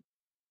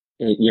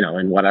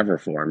 in whatever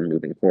form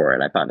moving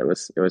forward. I thought it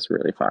was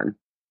really fun.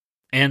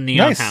 And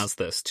Neon has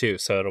this too,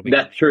 so it'll be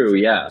that's true.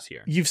 Yeah,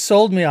 you've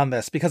sold me on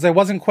this because I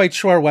wasn't quite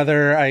sure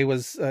whether I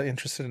was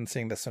interested in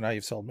seeing this, so now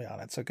you've sold me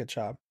on it. So good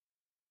job.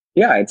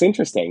 Yeah, it's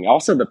interesting.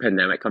 Also, the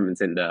pandemic comes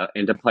into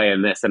play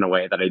in this in a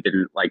way that I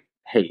didn't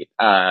hate.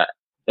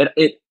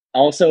 It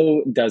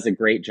also does a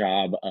great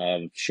job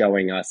of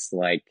showing us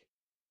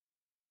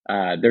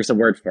there's a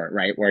word for it,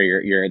 right?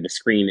 Where the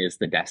screen is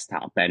the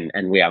desktop,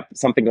 and we have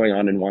something going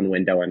on in one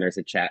window, and there's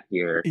a chat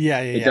here. Yeah.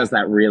 It does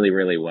that really,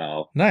 really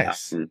well.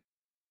 Nice.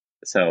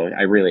 So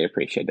I really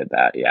appreciated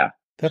that. Yeah,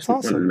 that's just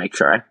awesome. wanted to make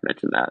sure I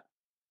mentioned that.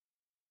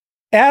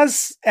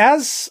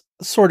 As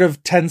sort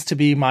of tends to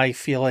be my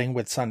feeling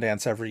with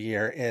Sundance every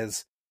year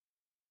is,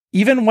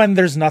 even when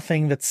there's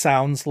nothing that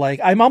sounds like,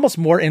 I'm almost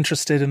more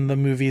interested in the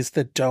movies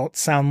that don't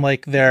sound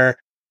like they're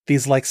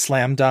these like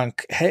slam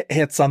dunk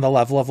hits on the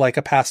level of like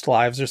A Past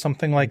Lives or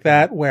something like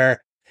that,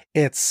 where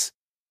it's,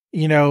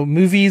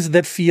 movies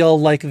that feel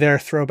like they're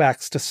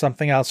throwbacks to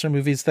something else, or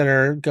movies that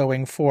are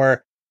going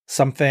for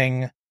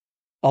something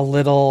a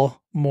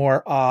little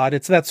more odd.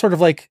 It's that sort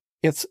of like,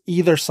 it's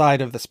either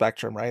side of the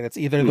spectrum, right? It's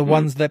either the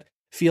ones that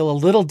feel a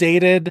little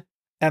dated,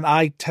 and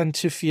I tend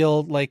to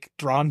feel like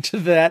drawn to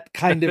that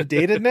kind of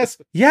datedness.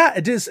 Yeah,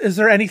 it is. Is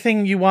there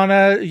anything you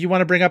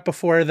wanna bring up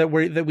before that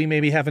we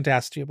maybe haven't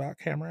asked you about,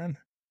 Cameron?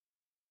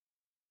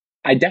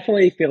 I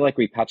definitely feel like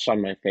we touched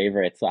on my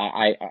favorites.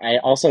 I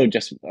also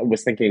just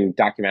was thinking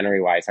documentary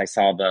wise. I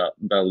saw the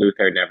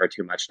Luther Never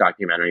Too Much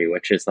documentary,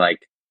 which is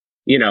like,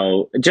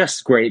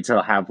 just great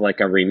to have like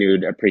a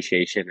renewed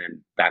appreciation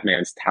in that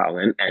man's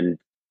talent. And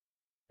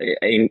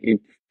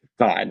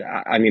God,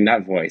 I mean,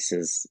 that voice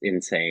is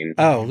insane.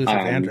 Oh, Luther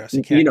Vandross,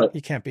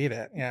 you can't beat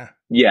it.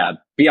 Yeah.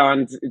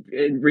 Beyond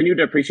renewed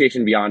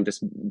appreciation, beyond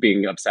just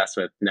being obsessed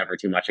with Never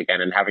Too Much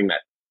again and having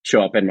that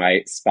show up in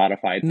my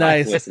Spotify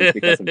top listens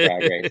because of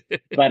Drag Race.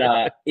 But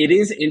it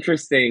is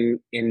interesting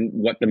in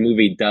what the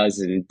movie does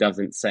and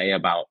doesn't say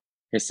about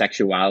his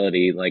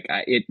sexuality. Like,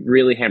 it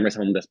really hammers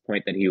home this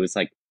point that he was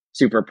like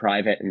super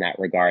private in that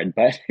regard,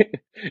 but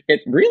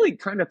it really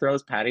kind of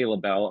throws Patti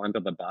LaBelle under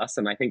the bus,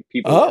 and I think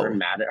people were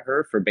mad at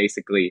her for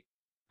basically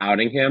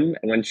outing him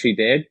when she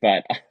did,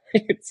 but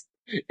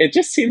it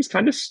just seems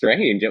kind of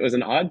strange. It was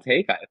an odd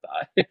take, I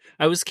thought.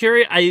 I was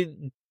curious. I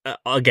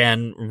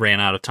again ran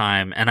out of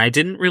time, and I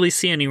didn't really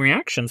see any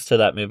reactions to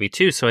that movie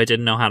too, so I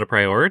didn't know how to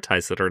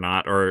prioritize it or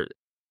not, or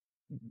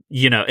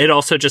it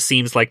also just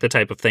seems like the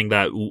type of thing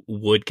that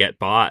would get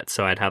bought,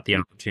 so I'd have the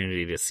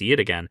opportunity to see it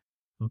again.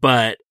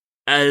 But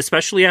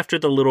especially after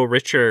the Little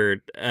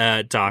Richard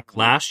doc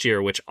last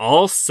year, which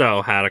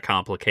also had a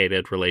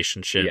complicated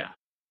relationship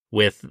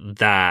with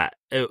that,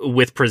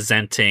 with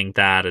presenting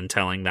that and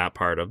telling that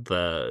part of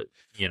the,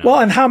 Well,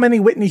 and how many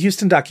Whitney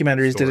Houston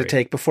documentaries did it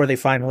take before they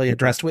finally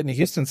addressed Whitney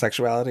Houston's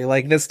sexuality?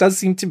 Like, this does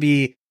seem to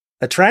be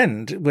a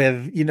trend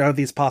with,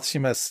 these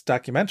posthumous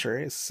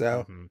documentaries.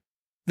 So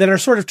that are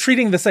sort of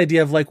treating this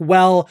idea of like,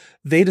 well,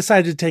 they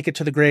decided to take it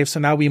to the grave, so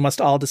now we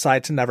must all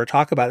decide to never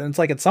talk about it. And it's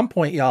like, at some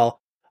point, y'all,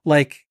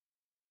 like,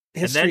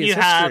 history, and then you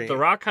have the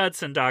Rock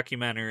Hudson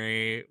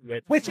documentary,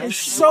 which is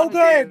so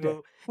good.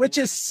 Rock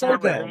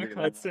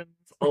Hudson's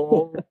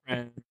old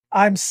friend.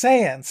 I'm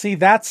saying, see,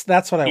 that's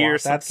what I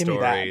want. That's give me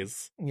that.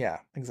 Yeah,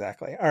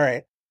 exactly. All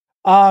right.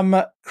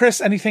 Chris,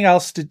 anything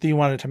else you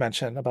wanted to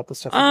mention about the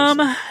stuff?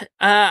 I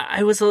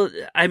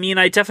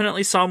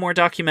definitely saw more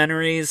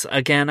documentaries.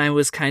 Again, I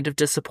was kind of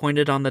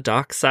disappointed on the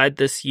doc side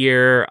this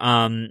year.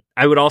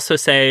 I would also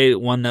say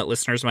one that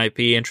listeners might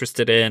be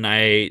interested in.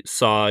 I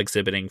saw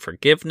Exhibiting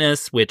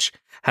Forgiveness, which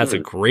has a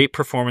great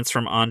performance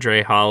from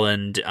Andre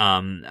Holland.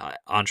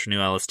 Entre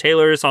Ellis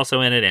Taylor is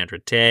also in it. Andra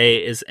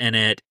Day is in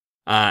it.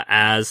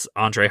 As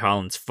Andre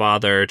Holland's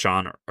father,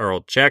 John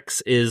Earl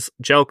Jelks is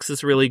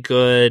really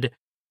good.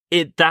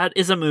 That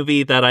is a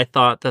movie that I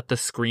thought that the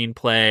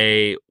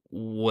screenplay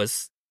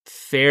was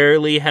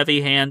fairly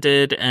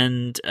heavy-handed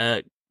and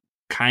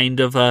kind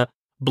of a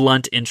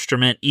blunt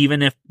instrument,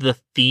 even if the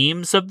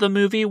themes of the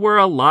movie were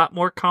a lot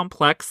more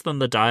complex than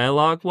the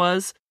dialogue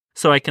was.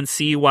 So I can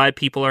see why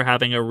people are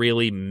having a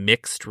really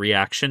mixed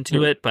reaction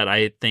to it, but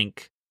I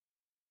think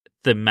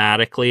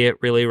thematically it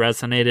really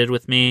resonated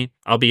with me.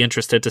 I'll be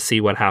interested to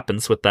see what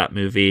happens with that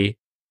movie,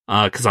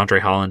 because Andre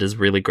Holland is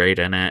really great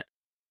in it.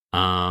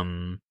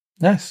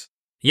 Nice.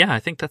 Yeah, I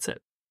think that's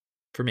it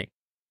for me.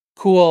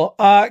 Cool.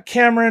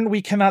 Cameron,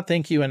 we cannot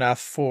thank you enough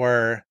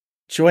for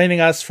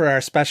joining us for our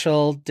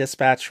special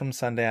dispatch from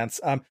Sundance.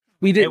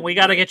 We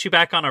got to get you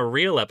back on a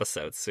real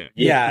episode soon.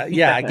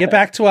 Yeah. Get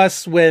back to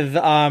us with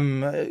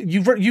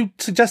you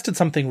suggested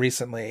something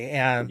recently,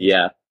 and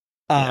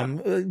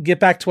get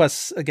back to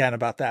us again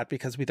about that,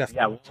 because we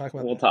definitely will talk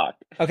about we'll that. talk.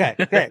 Okay,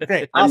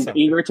 great. I'm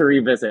eager to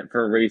revisit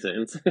for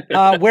reasons.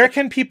 Where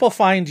can people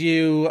find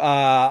you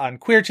on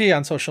Queerty,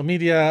 on social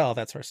media, all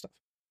that sort of stuff?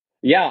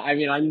 Yeah, I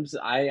mean,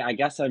 I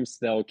guess I'm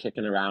still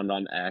kicking around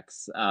on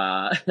X.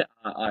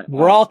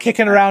 We're all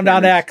kicking around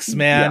on X,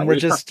 man.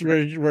 Yeah,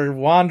 we're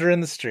wandering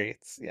the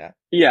streets. Yeah.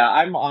 Yeah,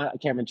 I'm on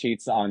Cameron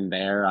Scheetz on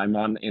there. I'm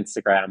on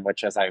Instagram,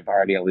 which, as I've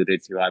already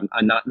alluded to,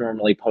 I'm not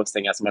normally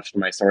posting as much to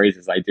my stories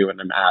as I do when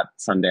I'm at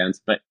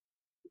Sundance, but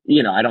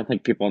I don't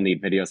think people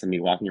need videos of me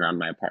walking around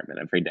my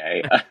apartment every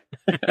day.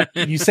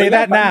 You say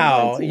that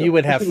now, you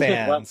would have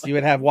fans. You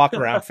would have walk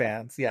around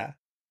fans. Yeah.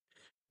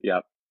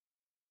 Yep.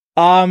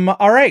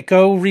 All right,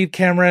 go read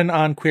Cameron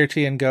on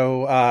Queerty and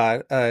go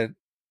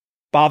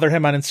bother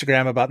him on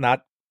Instagram about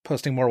not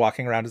posting more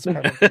walking around his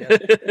apartment.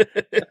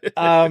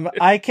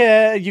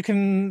 You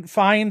can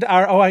find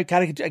our I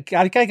gotta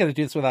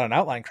do this without an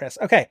outline, Chris.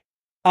 Okay.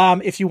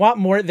 If you want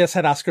more This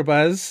Had Oscar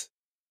Buzz,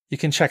 you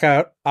can check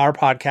out our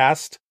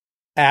podcast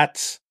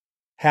at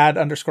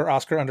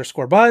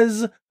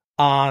had_Oscar_Buzz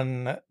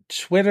on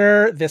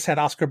Twitter, This Had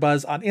Oscar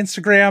Buzz on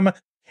Instagram.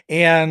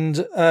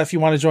 And if you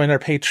want to join our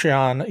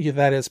Patreon,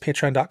 that is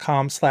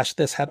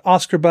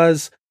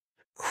patreon.com/thishadoskarbuzz.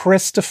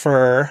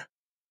 Christopher.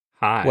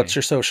 Hi. What's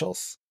your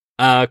socials?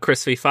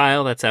 Chris V.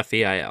 File, that's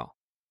FEIL.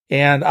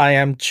 And I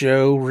am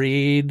Joe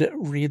Reed,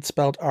 Reed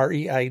spelled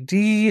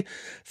REID.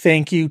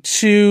 Thank you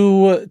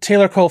to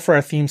Taylor Cole for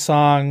our theme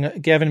song,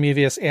 Gavin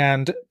Mevius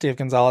and Dave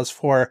Gonzalez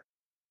for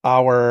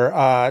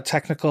our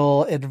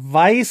technical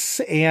advice.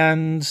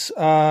 And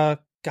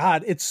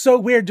God, it's so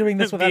weird doing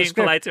this without a script.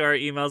 Being polite to our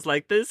emails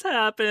like, this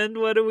happened,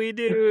 what do we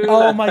do?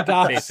 Oh my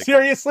God,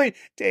 seriously,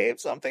 Dave,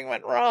 something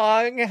went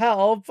wrong,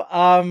 help.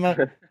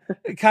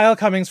 Kyle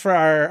Cummings for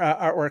our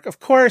artwork, of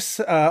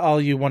course,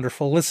 all you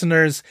wonderful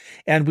listeners,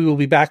 and we will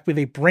be back with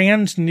a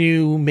brand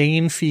new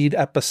main feed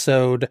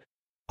episode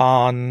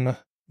on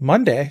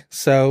Monday,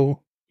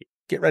 so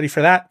get ready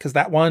for that, because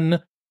that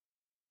one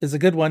is a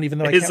good one, even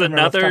though I can't remember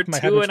off the top of my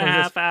head which one it is.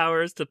 It's another 2.5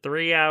 hours to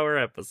 3 hour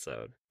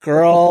episode.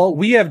 Girl,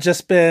 we have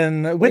just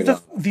been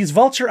with these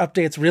vulture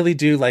updates really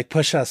do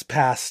push us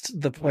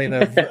past the point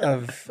of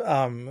that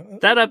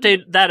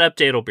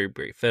update will be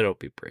brief. It'll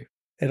be brief.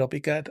 It'll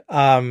be good.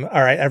 All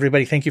right,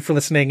 everybody, thank you for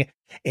listening.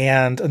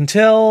 And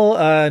until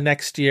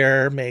next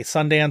year, may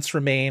Sundance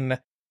remain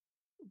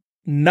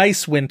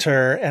nice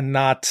winter and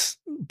not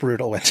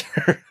brutal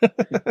winter.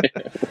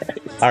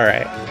 All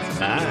right.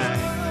 Bye.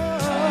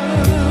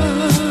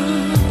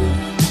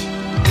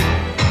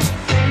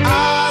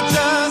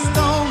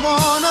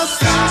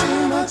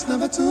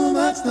 Never too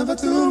much, never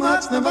too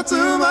much, never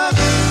too much.